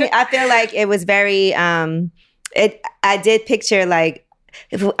everything, I feel like it was very, I did picture like,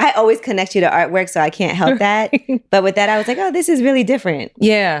 I always connect you to artwork, so I can't help that. But with that, I was like, oh, this is really different.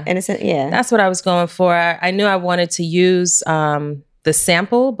 Yeah. And it's, yeah. That's what I was going for. I knew I wanted to use the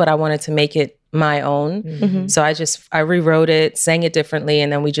sample, but I wanted to make it my own. So I rewrote it, sang it differently,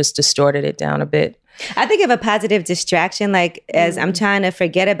 and then we just distorted it down a bit. I think of a positive distraction, like as I'm trying to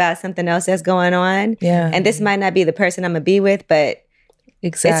forget about something else that's going on. Yeah. And this might not be the person I'm going to be with, but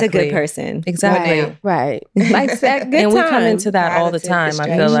Exactly. it's a good person. Exactly. Right. Like that good And we come time. into that all the Positive time, I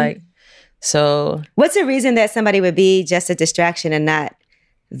feel distraction. like. So What's the reason that somebody would be just a distraction and not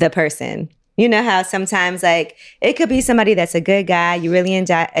the person? You know how sometimes like it could be somebody that's a good guy, you really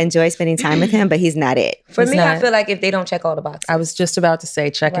enjoy spending time with him, but he's not it. For He's me, I not. feel like if they don't check all the boxes. I was just about to say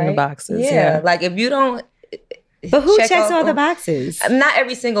checking the right? boxes. Yeah. Like if you don't But who check checks off all the on- boxes? Not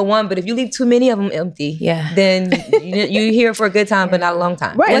every single one, but if you leave too many of them empty, Yeah. then you're here for a good time, but not a long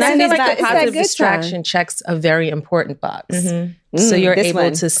time. Right. And It's I feel that- like the it's that positive good distraction time. checks a very important box. So you're this able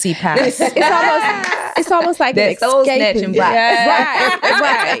one. to see past. It's almost like That an soul escapism. snatching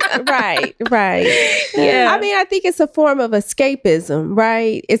box. Right. Yeah. I mean, I think it's a form of escapism,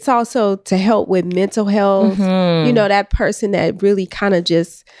 right? It's also to help with mental health. You know, that person that really kind of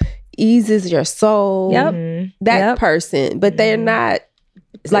just eases your soul. Yep. That Yep. person, but they're not.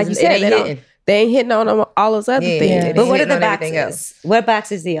 Like you It said, ain't they hitting. They ain't hitting on all those other things. But what are the everything boxes? What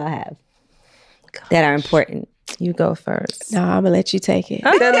boxes do y'all have that are important? You go first. No, I'm gonna let you take it.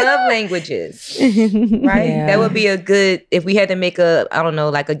 The love languages, right? Yeah. That would be a good, if we had to make a, I don't know,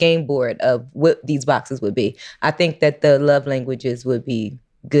 like a game board of what these boxes would be. I think that the love languages would be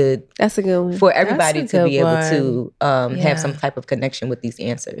good That's a good one. for everybody That's a to be good able to Yeah. have some type of connection with these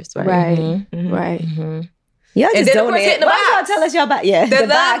answers, right? Right, Mhm. right. Y'all And just then, of don't course, hitting the Why don't box. y'all tell us y'all about The love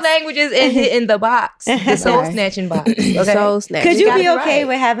box? languages and hitting the box, the soul snatching box. Okay? Soul snatch. Could you gotta be be okay right.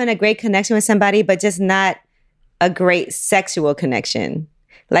 with having a great connection with somebody, but just not a great sexual connection?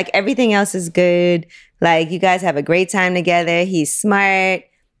 Like everything else is good. Like you guys have a great time together. He's smart.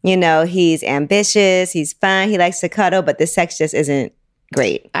 You know, he's ambitious. He's fun. He likes to cuddle, but the sex just isn't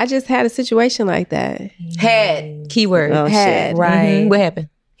great. I just had a situation like that. Had, keyword. Oh, Had. shit. Right. What happened?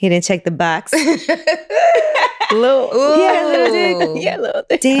 He didn't check the box. Little, Ooh. Yeah, little dick. yeah, little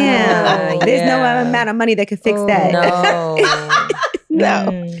thing. Damn. There's no yeah. amount of money that could fix that. No.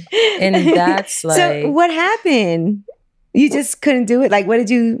 No. And that's like, So what happened? You just couldn't do it? Like, what did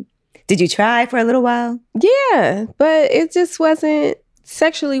you try for a little while? Yeah, but it just wasn't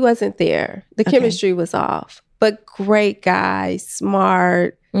sexually wasn't there. The Okay. chemistry was off. But great guy,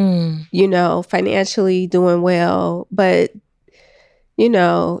 smart, you know, financially doing well, but you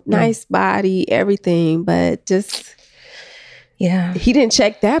know, nice body, everything, but just yeah. he didn't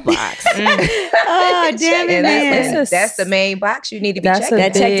check that box. Oh, damn it, And man. that's the main box you need to be That's checking.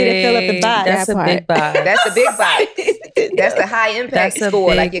 That check didn't fill up the box. That's That a big box. That's the big box. That's the high impact That's a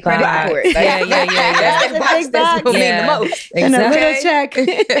score, like big your credit box. report. Like, Yeah. That's the That's a box big that's box. gonna mean Yeah. the most. And a Exactly.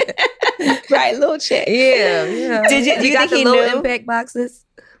 little check. Right, little check. Yeah, yeah. Did you- do you got think the he low knew? impact boxes?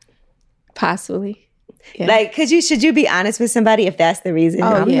 Possibly. Yeah. Like, should you be honest with somebody if that's the reason? Oh,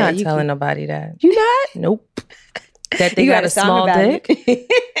 I'm yeah, not you telling nobody that. You not? Nope. That they You got a song small about dick.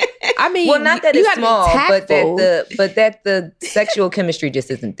 it. I mean, Well, not that you it's gotta be small, but tactful. that the sexual chemistry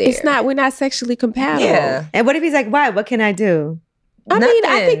just isn't there. It's not. We're not sexually compatible. Yeah. And what if he's like, why? What can I do? I mean, I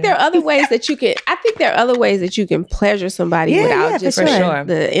Nothing. think there are other ways that you can. I think there are other ways that you can pleasure somebody Yeah, without yeah, just for sure.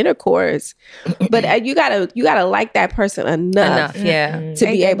 the intercourse. But you gotta like that person enough, Yeah. to Ain't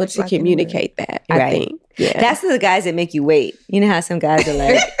be that able much to like it communicate that. I Right. think. Yeah. That's the guys that make you wait. You know how some guys are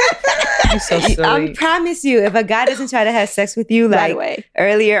like, You're so silly. I promise you, if a guy doesn't try to have sex with you Right like away.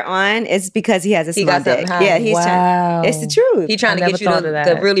 earlier on, it's because he has a He small got something dick. high. Yeah, he's Wow. trying. It's the truth. He trying I to never get you thought of to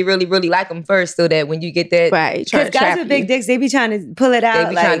that. really, really, really like him first, so that when you get that, Right. Trying Because to guys trap with big you. dicks, they be trying to pull it they out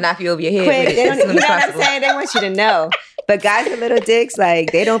be like trying to knock you over your head. quick. with They it don't, as you soon know as what I'm possible. saying? They want you to know. But guys with little dicks,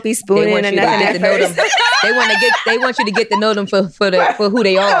 like they don't be They spooning want or you to nothing get at to know them. first. They want you to get to know them for who they are. Who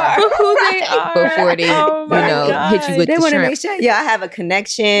they are. Before they, Oh my hit you with They the want to shrimp. make sure y'all have a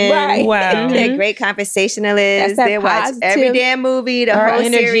connection. Right. Wow. They're great conversationalists. That's that They watch positive- every damn movie, the Our whole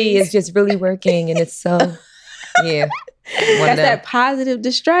energy series. is just really working, and it's so yeah. That's that positive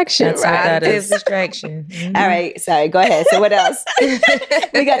distraction, That's what right? that positive is. distraction. All right, sorry. Go ahead. So what else?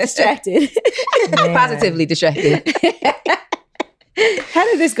 We got distracted. Positively distracted. How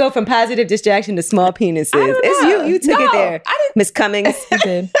did this go from positive distraction to small penises? I don't It's know. you. You took it No, there, I didn't. Miss Cummings. You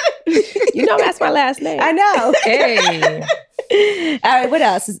did. You know that's my last name. I know. Hey. All right. What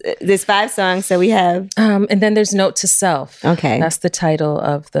else? There's 5 songs, so we have. And then there's Note to Self. Okay. That's the title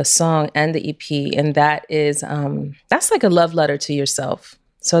of the song and the EP. And that is, that's like a love letter to yourself.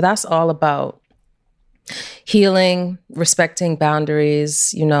 So that's all about healing, respecting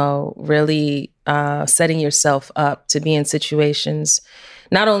boundaries, you know, really setting yourself up to be in situations,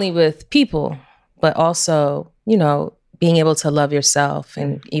 not only with people, but also, you know, being able to love yourself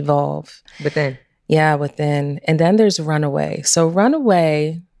and evolve. But then Yeah, within. And then there's Runaway. So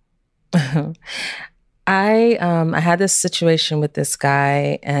Runaway, I had this situation with this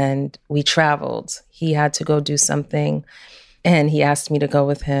guy and we traveled. He had to go do something and he asked me to go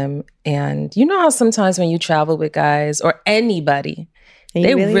with him. And you know how sometimes when you travel with guys or anybody,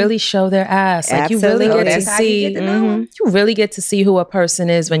 they really show their ass. Like you really Absolutely. get to That's how you see, get to know 'em. you really get to see who a person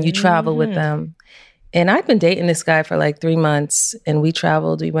is when you travel with them. And I've been dating this guy for like 3 months and we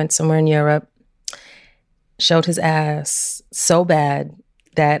traveled. We went somewhere in Europe, showed his ass so bad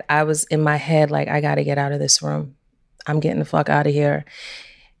that I was in my head like, I got to get out of this room. I'm getting the fuck out of here.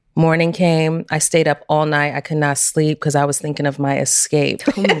 Morning came. I stayed up all night. I could not sleep because I was thinking of my escape.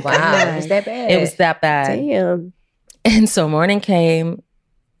 wow, it was that bad. It was that bad. Damn. And so morning came,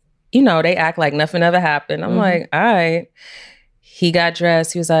 you know, they act like nothing ever happened. I'm like, all right. He got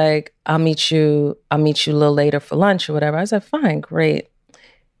dressed. He was like, I'll meet you a little later for lunch or whatever. I was like, fine, great.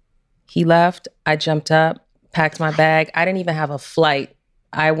 He left. I jumped up, packed my bag. I didn't even have a flight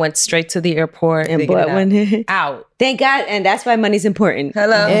I went straight to the airport And bought one. out. Thank God. And that's why money's important.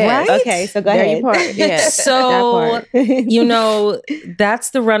 Hello. Yes. Right? Okay, so go There ahead. you part. Yeah. So, you know, that's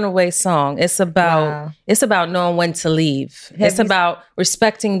the Runaway song. It's about Wow. knowing when to leave. It's about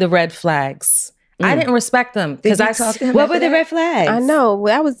respecting the red flags. I didn't respect them because you I talk to him What after were the that? red flags? I know.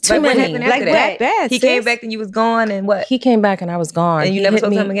 That was too Like, what many. happened after Like that? bad. He came back and you was gone and what? He came back and I was gone. And you He never hit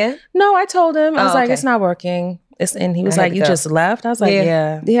talked to me- him again? No, I told him. I was Oh, like, okay. it's not working. And he was I had like, to you go. just left? I was like,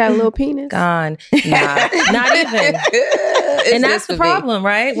 yeah. He had a little penis. Gone. Nah, not even. And that's the problem,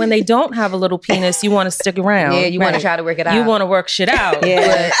 right? When they don't have a little penis, you want to stick around. Yeah, you want to try to work it out. You want to work shit out.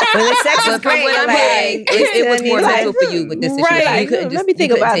 Yeah. When the sex is But from great, what you're I'm like, hearing, it was more like, mental for you with this situation. Right. You couldn't Let just, me think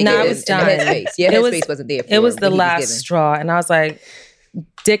you couldn't about take No, it I in was the done. headspace. Your It was- headspace wasn't there for It was the what he last given. straw. And I was like,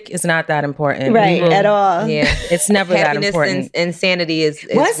 dick is not that important. right, We will- at all. Yeah. It's never that Happiness important. and sanity is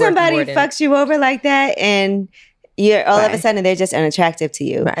Once worth somebody more than- fucks you over like that and you're all of a Right. sudden they're just unattractive to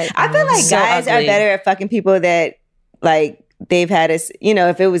you. Right. I feel like So guys are ugly. better at fucking people that like they've had us, you know,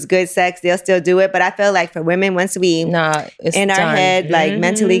 if it was good sex, they'll still do it. But I feel like for women, once we Nah, it's in our done. head, like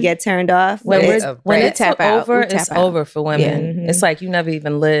mentally get turned off. When, It's we're, a when wrap. it's Tap out. over, We tap it's out. over for women. It's like you never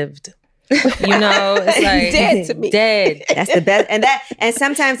even lived. You know, it's like Dead to me. Dead. That's the best. And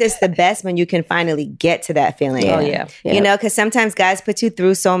sometimes it's the best when you can finally get to that feeling. Oh, yeah. You know, because sometimes guys put you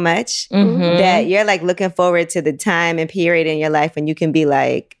through so much that you're like looking forward to the time and period in your life when you can be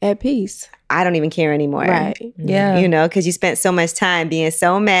like, At peace. I don't even care anymore. Right. Yeah. You know, because you spent so much time being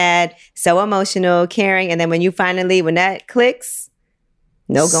so mad, so emotional, caring. And then when you finally, when that clicks,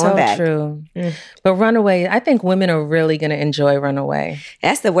 no going so back. true. But Runaway, I think women are really going to enjoy Runaway.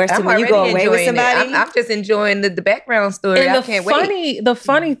 That's the worst. I'm When you go already away with enjoying it. somebody. I'm just enjoying the background story. And I can't wait. the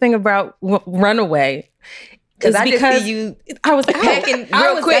funny thing about Runaway Because is I just because see you I was out. packing I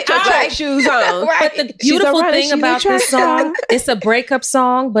real was quick. out. Track shoes on. Right. But the She's beautiful a runner, thing she's a about track this song, it's a breakup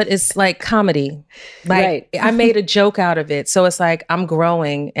song, but it's like comedy. Like Right. I made a joke out of it. So it's like I'm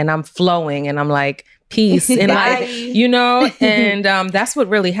growing and I'm flowing and I'm like, peace. And like, you know, and that's what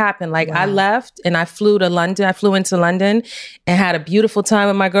really happened. Like I left and I flew to London. I flew into London and had a beautiful time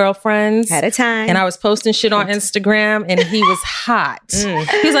with my girlfriends. Had a time. And I was posting shit on Instagram and he was hot.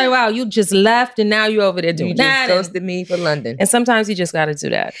 He's like, wow, you just left and now you're over there doing You that. just ghosted me for London. And sometimes you just got to do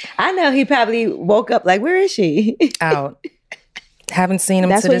that. I know he probably woke up like, where is she? Out. Haven't seen him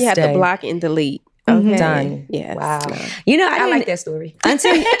That's to when this you have day. to block and delete. Okay. Done. Yes. Wow. You know, I didn't- like that story.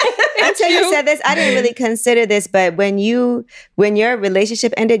 Until you said this, I didn't really consider this, but when your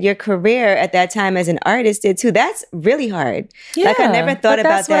relationship ended, your career at that time as an artist did too. That's really hard. Like I never thought but about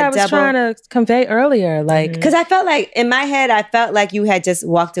that's what that I was double. trying to convey earlier. Like, Because I felt like in my head, I felt like you had just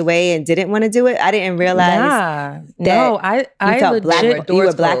walked away and didn't want to do it. I didn't realize no, I you felt legit you were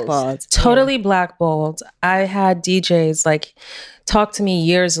doors blackballed. totally blackballed. I had DJs like talk to me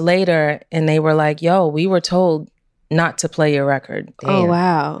years later, and they were like, "Yo, we were told not to play your record." Oh,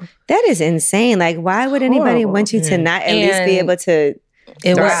 wow. That is insane. Like, why would anybody Horrible. want you to not at least be And able to?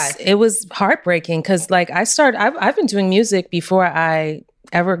 It was heartbreaking because like I've been doing music before I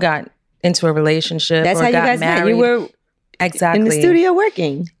ever got into a relationship. That's or how you got guys met. married. You were exactly in the studio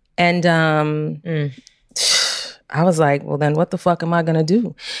working. And I was like, well, then what the fuck am I going to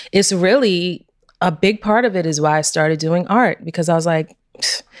do? It's really a big part of it is why I started doing art, because I was like,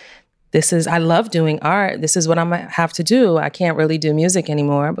 I love doing art. This is what I might have to do. I can't really do music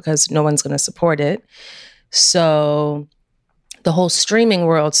anymore because no one's going to support it. So the whole streaming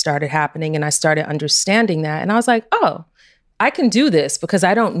world started happening and I started understanding that. And I was like, oh, I can do this because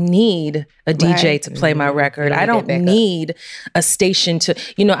I don't need a DJ to play my record. I don't need a station to,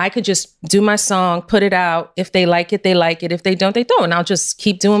 I could just do my song, put it out. If they like it, they like it. If they don't, they don't. And I'll just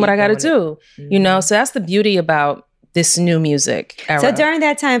keep doing what I got to do, So that's the beauty about this new music era. So during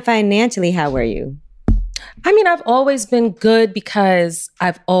that time, financially, how were you? I mean, I've always been good because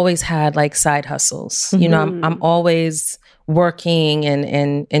I've always had like side hustles. I'm always working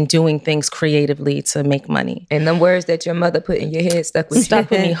and doing things creatively to make money. And them words that your mother put in your head stuck with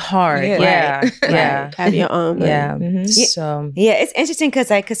me hard. Yeah. Yeah. Have your own money. Yeah. So Yeah, it's interesting because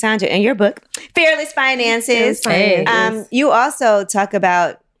like Cassandra, in your book, Fearless Finances, you also talk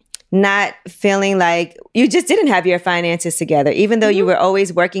about not feeling like you just didn't have your finances together, even though you were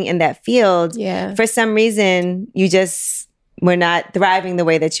always working in that field. Yeah. For some reason, you just were not thriving the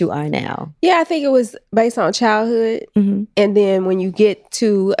way that you are now. Yeah, I think it was based on childhood. And then when you get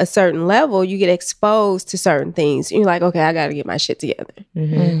to a certain level, you get exposed to certain things. You're like, okay, I got to get my shit together.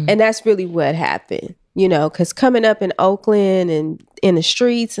 And that's really what happened, because coming up in Oakland and in the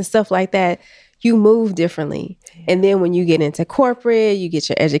streets and stuff like that, you move differently. And then when you get into corporate, you get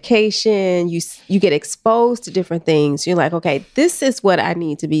your education, you get exposed to different things. You're like, okay, this is what I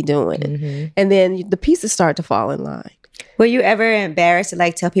need to be doing. And then the pieces start to fall in line. Were you ever embarrassed to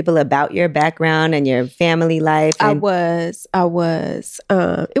like tell people about your background and your family life? I was.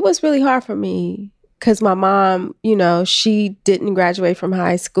 It was really hard for me because my mom, you know, she didn't graduate from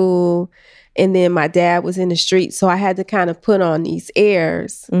high school. And then my dad was in the street. So I had to kind of put on these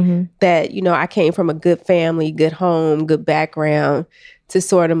airs that, you know, I came from a good family, good home, good background to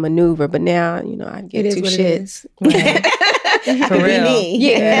sort of maneuver. But now, you know, I get two shits. For real.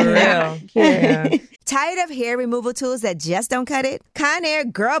 Yeah. For real. Yeah. Tired of hair removal tools that just don't cut it? Conair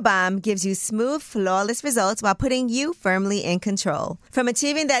Girl Bomb gives you smooth, flawless results while putting you firmly in control. From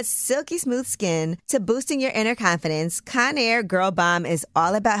achieving that silky smooth skin to boosting your inner confidence, Conair Girl Bomb is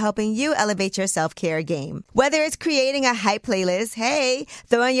all about helping you elevate your self-care game. Whether it's creating a hype playlist, hey,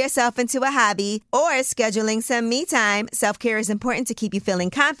 throwing yourself into a hobby, or scheduling some me time, self-care is important to keep you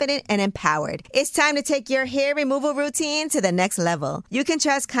feeling confident and empowered. It's time to take your hair removal routine to the next level. You can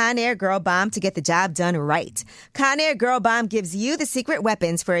trust Conair Girl Bomb to get the job done right. Conair Girl Bomb gives you the secret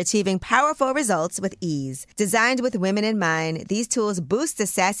weapons for achieving powerful results with ease. Designed with women in mind, these tools boost the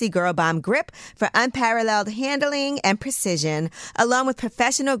sassy Girl Bomb grip for unparalleled handling and precision, along with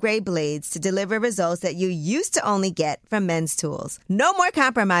professional-grade blades to deliver results that you used to only get from men's tools. No more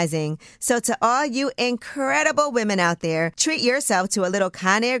compromising. So to all you incredible women out there, treat yourself to a little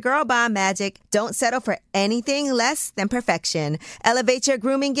Conair Girl Bomb magic. Don't settle for anything less than perfection. Elevate your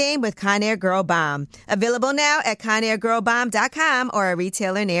grooming game with Conair Girl Bomb. Available now at ConairGirlBomb.com or a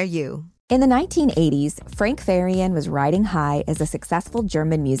retailer near you. In the 1980s, Frank Farian was riding high as a successful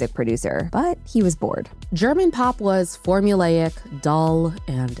German music producer, but he was bored. German pop was formulaic, dull,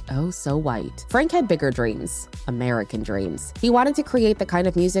 and oh so white. Frank had bigger dreams, American dreams. He wanted to create the kind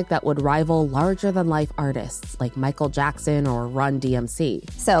of music that would rival larger-than-life artists like Michael Jackson or Run DMC.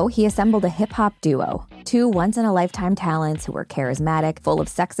 So he assembled a hip-hop duo, two once-in-a-lifetime talents who were charismatic, full of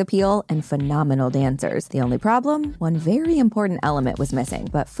sex appeal, and phenomenal dancers. The only problem? One very important element was missing,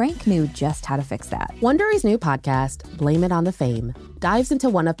 but Frank knew just how to fix that. Wondery's new podcast, Blame It on the Fame, dives into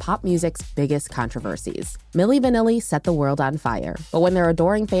one of pop music's biggest controversies. Milli Vanilli set the world on fire, but when their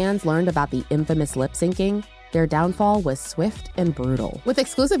adoring fans learned about the infamous lip syncing, their downfall was swift and brutal. With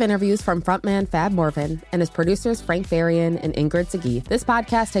exclusive interviews from frontman Fab Morvan and his producers Frank Farian and Ingrid Seguí, this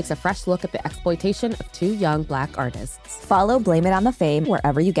podcast takes a fresh look at the exploitation of two young Black artists. Follow Blame It on the Fame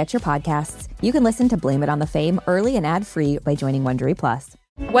wherever you get your podcasts. You can listen to Blame It on the Fame early and ad-free by joining Wondery Plus.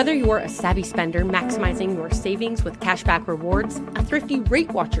 Whether you're a savvy spender maximizing your savings with cashback rewards, a thrifty rate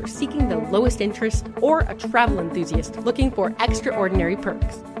watcher seeking the lowest interest, or a travel enthusiast looking for extraordinary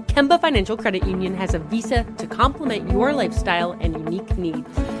perks, Kemba Financial Credit Union has a visa to complement your lifestyle and unique needs.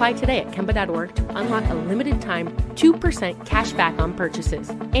 Apply today at Kemba.org to unlock a limited-time 2% cash back on purchases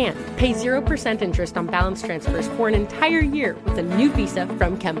and pay 0% interest on balance transfers for an entire year with a new visa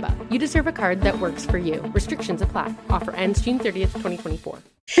from Kemba. You deserve a card that works for you. Restrictions apply. Offer ends June 30th, 2024.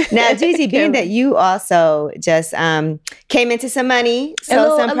 Now, Gigi, being that you also just came into some money,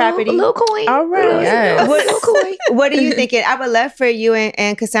 sold some property. A little coin. All right. Yes. What are you thinking? I would love for you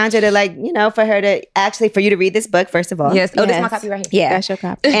and Cassandra to for you to read this book, first of all. Yes. Oh, this is my copy right here. Yeah. That's your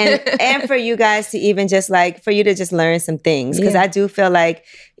copy. and for you guys to even for you to just learn some things. Because I do feel like,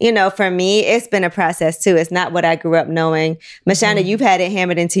 for me, it's been a process too. It's not what I grew up knowing. Mashonda, you've had it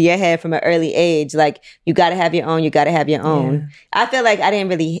hammered into your head from an early age. Like, you got to have your own. You got to have your own. Yeah. I feel like I didn't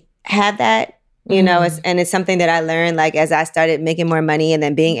really have that, it's something that I learned like as I started making more money and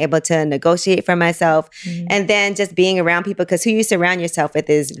then being able to negotiate for myself and then just being around people, because who you surround yourself with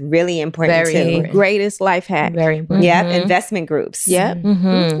is really important too. Greatest life hack. Very important. Yep, investment groups. Yep.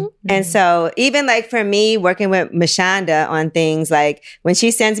 And so even like for me working with Mashonda on things like when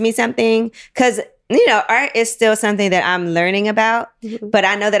she sends me something, because art is still something that I'm learning about, but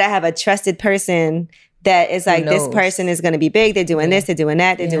I know that I have a trusted person that is like, this person is going to be big. They're doing this, they're doing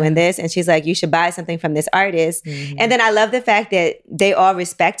that, they're doing this. And she's like, you should buy something from this artist. And then I love the fact that they all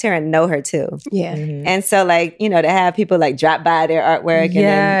respect her and know her too. Yeah. And so like, to have people like drop by their artwork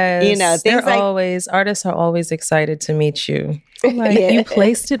and then, things like artists are always excited to meet you. Like, you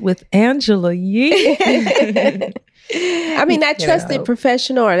placed it with Angela Yee. I mean, that trusted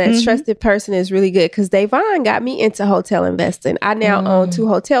professional or that trusted person is really good, because Davon got me into hotel investing. I now own 2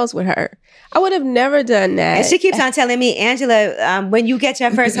 hotels with her. I would have never done that. And she keeps on telling me, Angela, when you get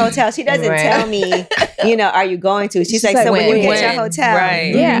your first hotel, she doesn't tell me, are you going to? She's like, so when you get your hotel.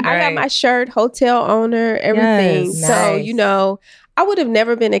 Right. Yeah, I got my shirt, hotel owner, everything. Yes. So, I would have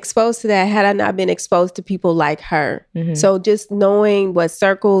never been exposed to that had I not been exposed to people like her. So just knowing what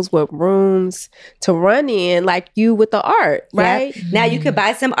circles, what rooms to run in, like you with the art, right? Yep. Now you could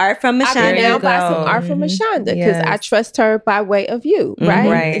buy some art from I Mashonda. can now buy some art from Mashonda because I trust her by way of you, right?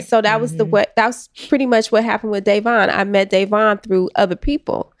 Right. And so that was that was pretty much what happened with Davon. I met Davon through other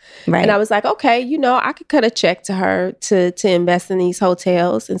people. Right. And I was like, okay, you know, I could cut a check to her to invest in these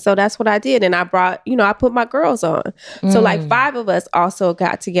hotels. And so that's what I did. And I brought, you know, I put my girls on. So like 5 of us also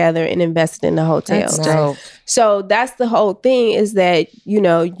got together and invested in the hotels. That's dope. So that's the whole thing, is that, you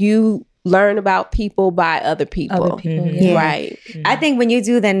know, you learn about people by other people. Other people, Right. I think when you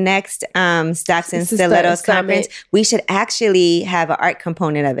do the next Stocks and This is Stilettos the conference, summit. we should actually have an art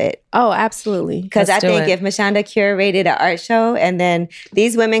component of it. Oh, absolutely. Because I Let's do think it. if Mashonda curated an art show and then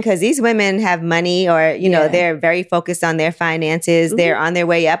these women, because these women have money or, you know, they're very focused on their finances, they're on their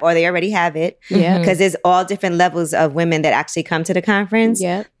way up or they already have it. Yeah. Because there's all different levels of women that actually come to the conference.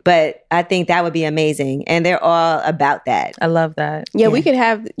 Yeah. But I think that would be amazing. And they're all about that. I love that. Yeah, we could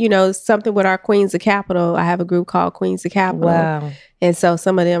have, you know, something with our Queens of Capital. I have a group called Queens of Capital. Wow. And so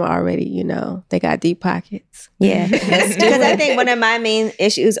some of them already, you know, they got deep pockets. Yeah. Because I think one of my main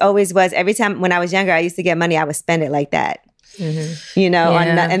issues always was every time when I was younger, I used to get money, I would spend it like that. You know, on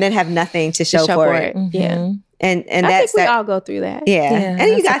and then have nothing to show for it. Yeah. And I that's think we that, all go through that. yeah.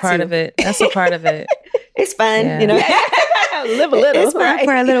 And you that's got a part to. of it. That's a part of it. It's fun, Yeah. you know. Live a little. It's fun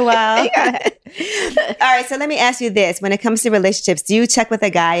for a little while. All right, so let me ask you this. When it comes to relationships, do you check with a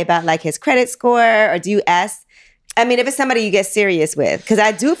guy about like his credit score, or do you ask, I mean, if it's somebody you get serious with? Because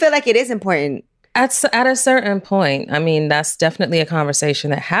I do feel like it is important. At a certain point, I mean, that's definitely a conversation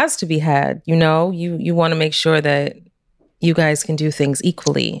that has to be had. You know, you want to make sure that you guys can do things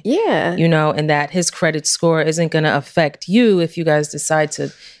equally. Yeah. You know, and that his credit score isn't going to affect you if you guys decide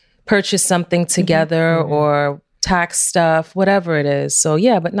to purchase something together or tax stuff, whatever it is. So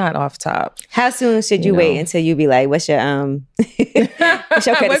yeah, but not off top. How soon should you wait until you be like, what's your what's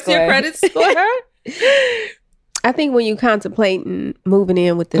your credit What's score? your credit score? I think when you contemplating moving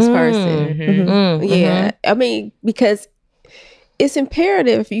in with this person, yeah. I mean, because it's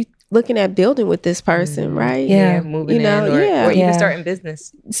imperative if you looking at building with this person, right? Yeah. Moving You know, in or yeah. even Yeah. starting business.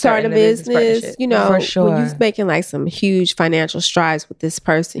 Start a Starting business, partnership. you know, For sure. when you're making like some huge financial strides with this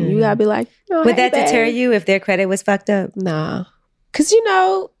person, you gotta be like, oh, Would hey, that deter babe. you if their credit was fucked up? Nah. Cause you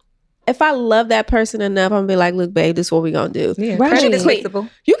know, if I love that person enough, I'm gonna be like, look, babe, this is what we're gonna do. Yeah. Right. Credit You is can flexible.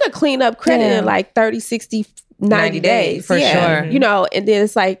 You can clean up credit Yeah. in like 30, 60, 90 days. For Yeah. sure. You know, and then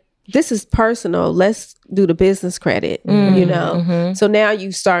it's like, this is personal. Let's do the business credit, you know? So now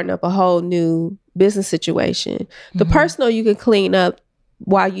you starting up a whole new business situation. The personal you can clean up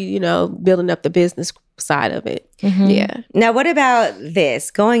while you know, building up the business side of it. Yeah. Now, what about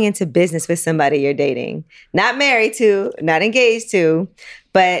this? Going into business with somebody you're dating, not married to, not engaged to,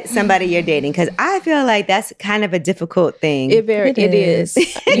 but somebody you're dating. Because I feel like that's kind of a difficult thing. It is.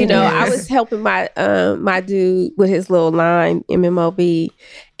 You know, I was helping my my dude with his little line, MMOB.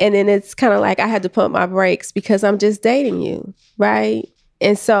 And then it's kind of like I had to pump my brakes because I'm just dating you, right?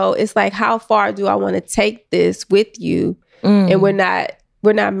 And so it's like, how far do I want to take this with you? And we're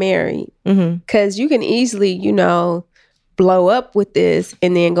not married. Because you can easily, you know, blow up with this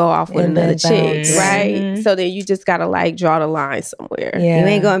and then go off with And another then chick, bounce. right? So then you just gotta like draw the line somewhere. Yeah. You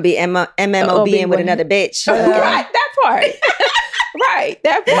ain't going to be MMOBing with another bitch. Right, that part. Right,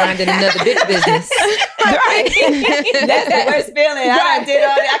 that part. Minding another bitch business. Right. That's the worst feeling. I done did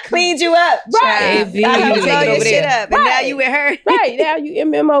all that. I cleaned you up. Right. Baby. I You helped take all it your over shit there. up. And now Right. you with her. Right, now you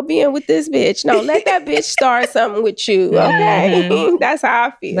MMOBing with this bitch. No, let that bitch start something with you, okay? That's how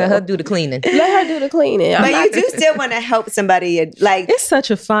I feel. Let her do the cleaning. Let her do the cleaning. I'm But not- you do still want to help somebody. Like, It's such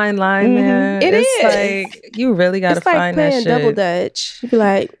a fine line, man. It it's is. like you really got to it's like find that playing shit. double dutch. You be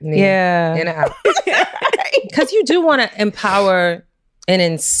like, Yeah. In and out. Because you do want to empower and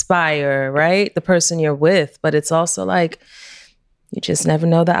inspire, right? The person you're with, but it's also like you just never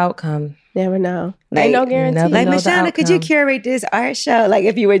know the outcome. never know. Like, Ain't no guarantee. never like know the Mashonda, could you outcome. curate this art show? Like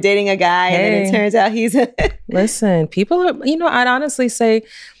if you were dating a guy and then it Hey. turns out he's a Listen, people are, you know, I'd honestly say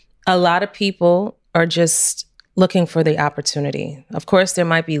a lot of people are just looking for the opportunity. Of course, there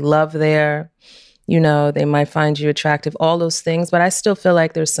might be love there. You know, they might find you attractive, all those things, but I still feel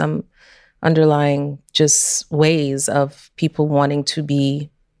like there's some underlying just ways of people wanting to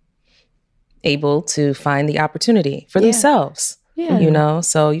be able to find the opportunity for themselves. Yeah. You know,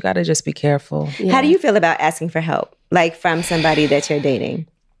 so you got to just be careful. Yeah. How do you feel about asking for help? Like from somebody that you're dating?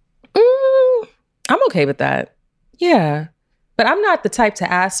 I'm okay with that. Yeah. But I'm not the type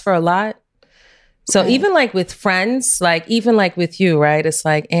to ask for a lot. So even like with friends, like even like with you, right? It's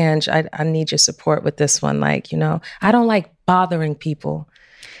like, Ange, I need your support with this one. Like, you know, I don't like bothering people.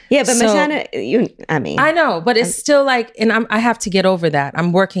 Yeah, but So- Mashana, I know, but it's still like, and I have to get over that.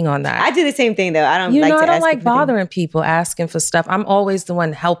 I'm working on that. I do the same thing though. I don't You like know, to I don't ask like people for things. bothering people, asking for stuff. I'm always the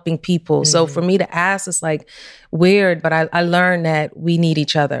one helping people. So for me to ask, it's like weird, but I learned that we need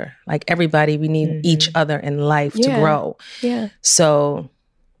each other. Like everybody, we need each other in life to Yeah. grow. Yeah. So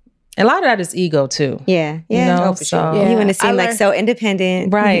a lot of that is ego too. Yeah, You yeah. know, for so sure. Yeah. You want to I seem like learned- so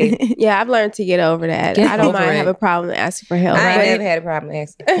independent. right. Yeah, I've learned to get over that. Get I don't over mind it. having a problem asking for help. I ain't But never had a problem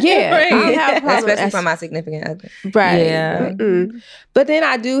asking. yeah, I don't have a problem Especially asking. from my significant other. Right. Yeah. Mm-mm. But then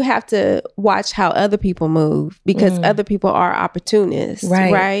I do have to watch how other people move because other people are opportunists.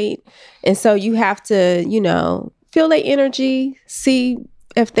 Right. Right. And so you have to, you know, feel their energy, see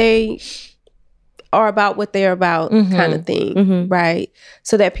if they are about what they're about kind of thing. Right.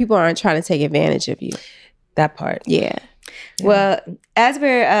 So that people aren't trying to take advantage of you. That part. Yeah. Well, as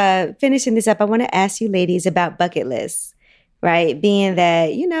we're finishing this up, I want to ask you ladies about bucket lists, right? Being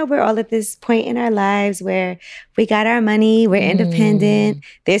that, you know, we're all at this point in our lives where we got our money, we're independent.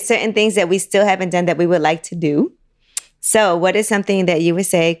 There's certain things that we still haven't done that we would like to do. So what is something that you would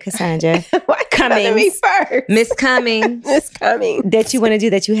say, Cassandra, Why coming to me first? Miss Cummings. Miss Cummings. that you want to do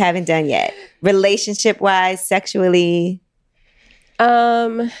that you haven't done yet? Relationship-wise, sexually?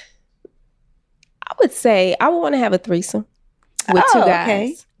 I would say I would want to have a threesome with two guys.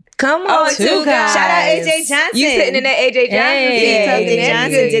 okay. Come on, two guys. Shout out AJ Johnson. You sitting in that AJ Johnson Hey. seat Yeah, talking AJ that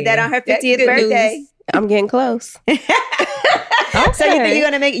Johnson good. did that on her That's 50th good birthday. news. I'm getting close. So you think you're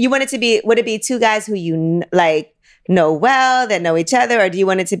gonna make? You want it to be? Would it be two guys who you like know well, that know each other, or do you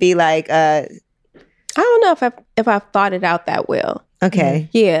want it to be like? I don't know if I've thought it out that well. Okay,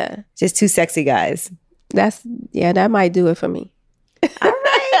 Yeah, just two sexy guys. that might do it for me. All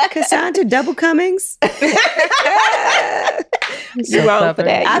right, Cassandra, double Cummings. You're wrong for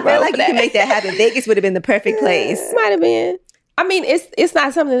that. I You're feel wrong like for you can that. make that happen. Vegas would have been the perfect place. Might have been. I mean, it's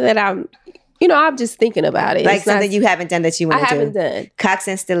not something that I'm just thinking about it. Like It's not- something you haven't done that you I want to haven't do. done. Cocks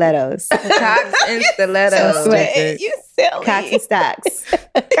and stilettos. Cocks and stilettos. Man, you silly. Cocks and stocks.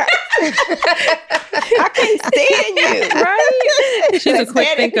 I can't stand you, right? She's a quick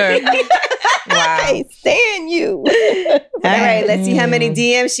thinker. I can't stand you. All right, let's see how many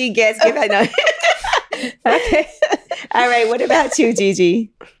DMs she gets. Give her no. Okay. All right, what about you,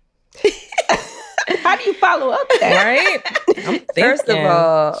 Gigi? How do you follow up that? Right? I'm First of thinking.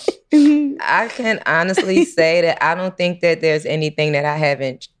 all, I can honestly say that I don't think that there's anything that I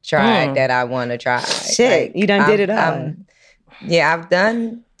haven't tried that I want to try. Shit, you done did it all. Yeah, I've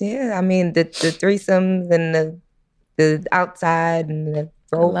done. Yeah, I mean the threesomes and the outside and the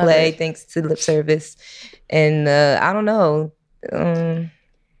role love play, it. thanks to lip service, and I don't know.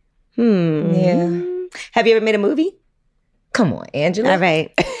 Yeah. Have you ever made a movie? Come on, Angela. All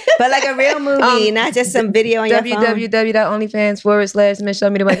right. But like a real movie, not just some video on your phone. www.onlyfans.com/Miss Show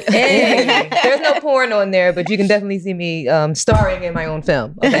Me the Money. Hey, there's no porn on there, but you can definitely see me starring in my own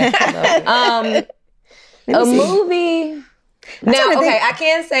film. Okay. A movie. Now, okay, I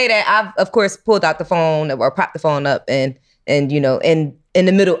can say that I've of course pulled out the phone or propped the phone up and you know in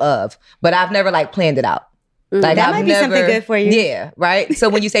the middle of, but I've never like planned it out. Like That I've might be something good for you. Yeah, right. So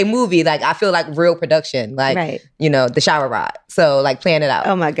when you say movie, like I feel like real production, like Right. you know the shower rod. So like plan it out.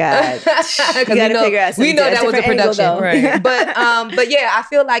 Oh my God. Because You gotta figure out we know something that was a different angle, production, though. but yeah, I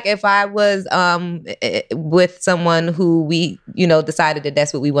feel like if I was with someone who we decided that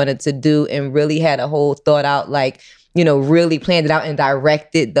that's what we wanted to do and really had a whole thought out, like really planned it out and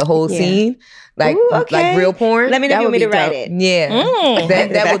directed the whole scene, like Ooh, okay. like real porn. Let me know if you want me to write it. Yeah,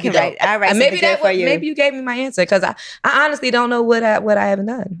 that would be can dope. write. I'll write And maybe something good for you. maybe you gave me my answer because I honestly don't know what I haven't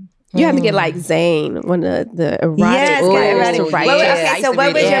done. You have to get like Zane, one of the erotic. Yes, Ooh, get erotic. to write Well, it. I okay, used so to what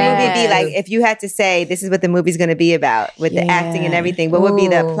read would your it. movie be like if you had to say this is what the movie's going to be about with the acting and everything? What would be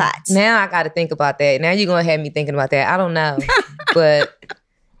the Ooh, plot? Now I got to think about that. Now you're gonna have me thinking about that. I don't know, but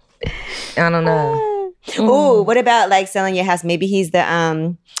I don't know. Ooh, what about like selling your house? Maybe he's the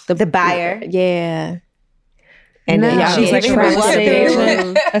buyer, Yeah. and then No. y'all She's like a giving him real estate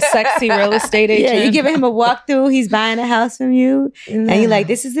agent, a sexy real estate agent. Yeah, you giving him a walkthrough. He's buying a house from you, and you're like,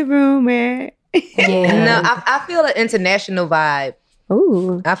 "This is the room where." Yeah. No, I feel an international vibe.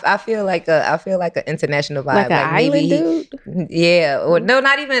 Ooh. I feel like an international vibe. Like an island dude? Yeah, or no,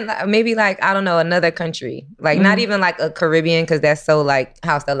 not even. Maybe like I don't know, another country. Like not even like a Caribbean because that's so like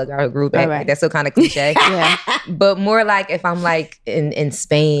how Stella got her group. Right, Like, right. that's so kind of cliche. Yeah. But more like if I'm like in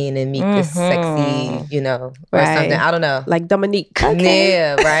Spain and meet this sexy, or Right. something. I don't know. Like Dominique.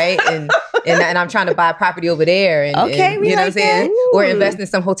 Yeah, right. And and I'm trying to buy property over there. And, Okay, and, we you know like what I'm saying? that. Or invest in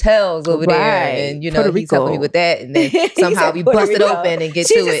some hotels over there. And, you know, Puerto he's helping me Rico. with that. And then somehow said we Puerto bust it Rico. open and get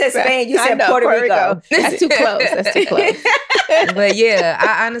She to just it. said Spain. You I said know, Puerto Rico. That's too close. That's too close. But yeah,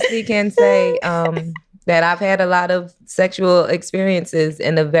 I honestly can say that I've had a lot of sexual experiences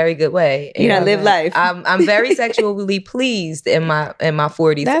in a very good way. You done And, live life. I'm very sexually pleased in my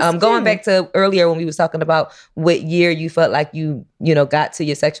 40s. That's Going good. back to earlier when we was talking about what year you felt like you got to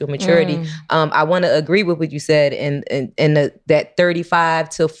your sexual maturity. I want to agree with what you said in that 35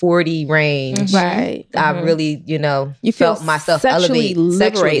 to 40 range. Right. I really, You felt feel myself sexually elevate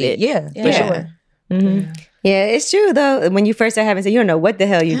sexually. liberated. Yeah, for Yeah. sure. Mm-hmm. Yeah, it's true though. When you first start having sex, you don't know what the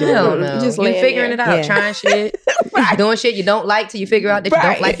hell you're doing. I don't know. You just You're laying figuring there. it out, Yeah. trying shit, doing shit you don't like till you figure out that you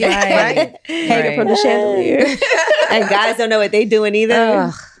don't like it. Right? Hanging from the chandelier. And guys don't know what they doing either.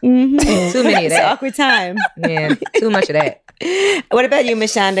 Ugh, Mhm. too many of It's an that. awkward time. Yeah, too much of that. What about you,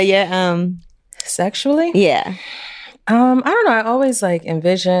 Miss Shonda? You're Sexually? yeah. I don't know. I always like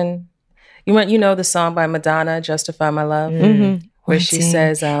envision. You know the song by Madonna, "Justify My Love," where she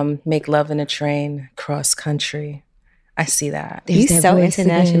says, "Make love in a train, cross country." I see that. He's so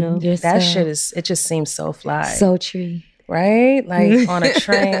international. That shit is. It just seems so fly. sultry. Right, like on a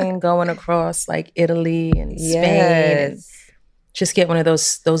train going across like Italy and Spain. And Yes. just get one of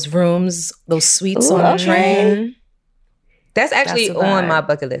those rooms, those suites on a okay. train. That's actually That's a on vibe. my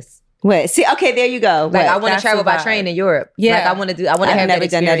bucket list. What? See, okay, there you go. Like I What? want That's to travel the by vibe. train in Europe. Yeah. Like I want to I've have never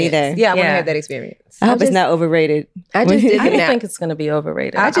that done that experience. either. Yeah, I want to Yeah. have that experience. I hope it's just- not overrated. I just did I the don't nap. think it's going to be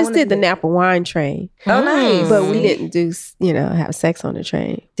overrated. I just wanna did the do Napa wine train, Oh, nice. but we didn't do have sex on the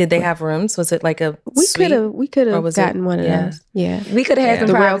train. Did they have rooms? Was it like a We suite? could Or have was it- gotten one of yeah. those. Yeah. We could have had Yeah. some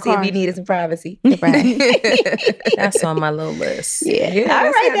The rail privacy if we car. needed some privacy. That's on my little list. Yeah.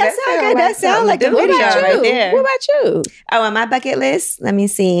 All right, that sounds good. That sounds like a something to video do. What about right you? there. What about you? Oh, on my bucket list, let me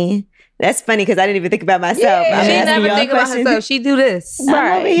see. That's funny because I didn't even think about myself. Yeah. I'm She asking never y'all think about questions. herself. She do this.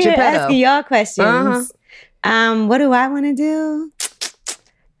 I'm over here Geppetto. asking y'all questions. Uh-huh. What do I want to do?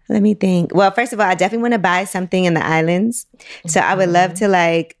 Let me think. Well, first of all, I definitely want to buy something in the islands. So I would love to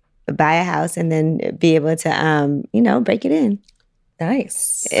like buy a house and then be able to, break it in.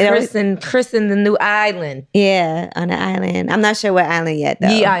 Nice. It always- Christen the new island. yeah, on an island. I'm not sure what island yet though.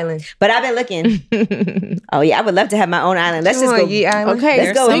 Yee Island. But I've been looking. Oh yeah, I would love to have my own island. Let's just go. Yee Island. Okay,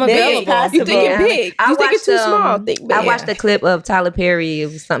 Let's go some as big as available. possible. You think it big? I You think it's too watched, small? Think big. I watched a clip of Tyler Perry.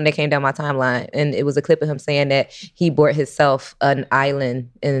 It was something that came down my timeline, and it was a clip of him saying that he bought himself an island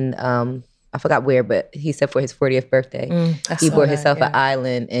in I forgot where, but he said for his 40th birthday, he bought himself an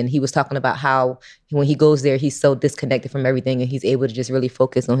island, and he was talking about how when he goes there, he's so disconnected from everything, and he's able to just really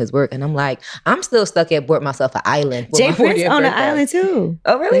focus on his work. And I'm like, I'm still stuck at bought myself an island. For Jay my Prince 40th on an birthday. island too.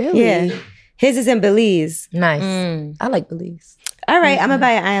 Oh, really? Yeah, his is in Belize. Nice. I like Belize. All right, I'm gonna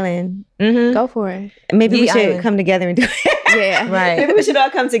buy an island. Mm-hmm. Go for it. Maybe we Yee should Island. come together and do it. Yeah. Right. Maybe we should all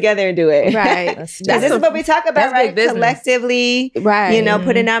come together and do it. Right. This is what we talk about, that's big right? business. Collectively, Right.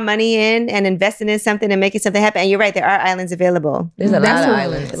 putting our money in and investing in something and making something happen. And you're right, there are islands available. There's a lot That's of what-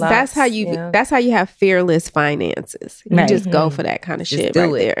 islands. That's how you. Yeah. That's how you have fearless finances. You Right. just go for that kind of Just shit do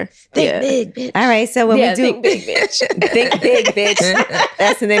right it. there. Think Yeah. big, bitch. All right, so when Yeah, we do think big, bitch. Think big, bitch.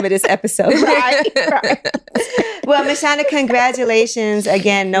 That's the name of this episode. Right. Well, Miss Shonda, congratulations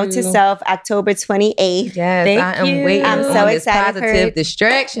again. Note to self, October 28th. Yes, Thank I am you. waiting I'm on so this excited for positive it.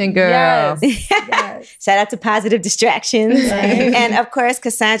 distraction, girl. Shout out to Positive Distractions. And of course,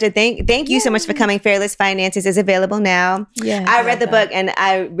 Cassandra, thank you so much for coming. Fearless Finances is available now. Yeah. I read the book and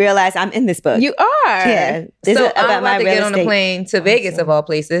I realized I'm in this book. You are. Yeah. This So is I'm about about my to real get on a estate. plane to Vegas of all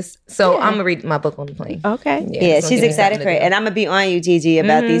places. So Yeah. I'm gonna read my book on the plane. Okay. Yeah, it's gonna she's give me excited something for to it. do. And I'm going to be on you, Gigi,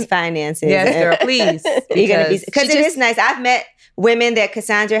 about these finances. Yes, And- girl, please. You're gonna be because she it just- is nice. I've met women that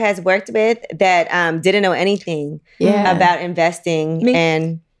Cassandra has worked with that didn't know anything Yeah. about investing Me.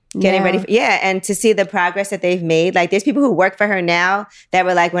 and getting Yeah. ready for, and to see the progress that they've made. Like there's people who work for her now that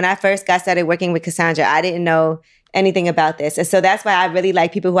were like, when I first got started working with Cassandra, I didn't know anything about this. And so that's why I really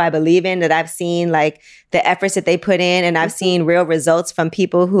like people who I believe in, that I've seen like the efforts that they put in, and I've seen real results from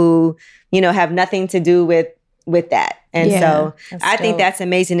people who, have nothing to do with that. And Yeah, so that's I think dope. that's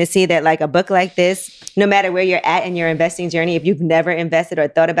amazing to see that like a book like this, no matter where you're at in your investing journey, if you've never invested or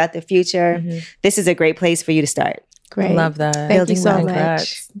thought about the future, this is a great place for you to start. Great. Love that. Thank Building you so wealth. much.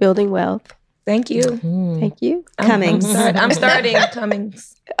 Congrats. Building wealth. Thank you. Thank you. Cummings. I'm starting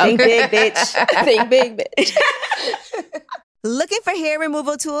Cummings. Think big, bitch. Think big, bitch. Looking for hair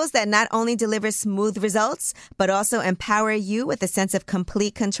removal tools that not only deliver smooth results, but also empower you with a sense of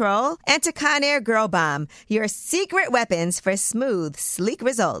complete control? Enter Conair Girl Bomb, your secret weapons for smooth, sleek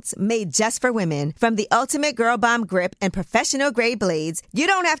results made just for women. From the ultimate Girl Bomb grip and professional grade blades, you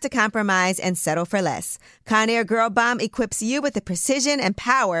don't have to compromise and settle for less. Conair Girl Bomb equips you with the precision and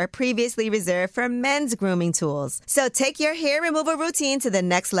power previously reserved for men's grooming tools. So take your hair removal routine to the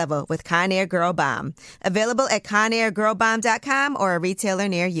next level with Conair Girl Bomb. Available at ConairGirlBomb.com or a retailer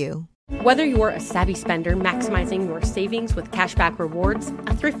near you. Whether you're a savvy spender maximizing your savings with cashback rewards,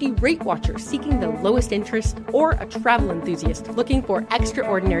 a thrifty rate watcher seeking the lowest interest, or a travel enthusiast looking for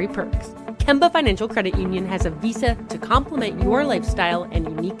extraordinary perks, Kemba Financial Credit Union has a visa to complement your lifestyle and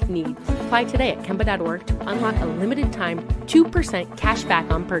unique needs. Apply today at Kemba.org to unlock a limited time 2% cash back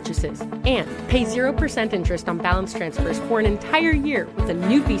on purchases and pay 0% interest on balance transfers for an entire year with a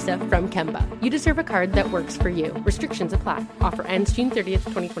new visa from Kemba. You deserve a card that works for you. Restrictions apply. Offer ends June 30th,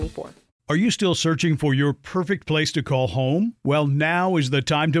 2024. Are you still searching for your perfect place to call home? Well, now is the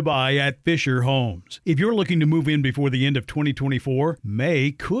time to buy at Fisher Homes. If you're looking to move in before the end of 2024,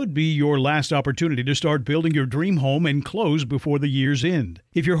 May could be your last opportunity to start building your dream home and close before the year's end.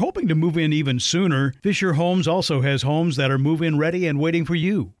 If you're hoping to move in even sooner, Fisher Homes also has homes that are move-in ready and waiting for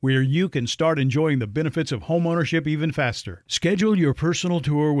you, where you can start enjoying the benefits of homeownership even faster. Schedule your personal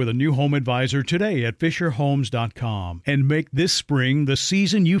tour with a new home advisor today at FisherHomes.com and make this spring the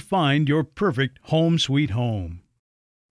season you find your perfect home sweet home.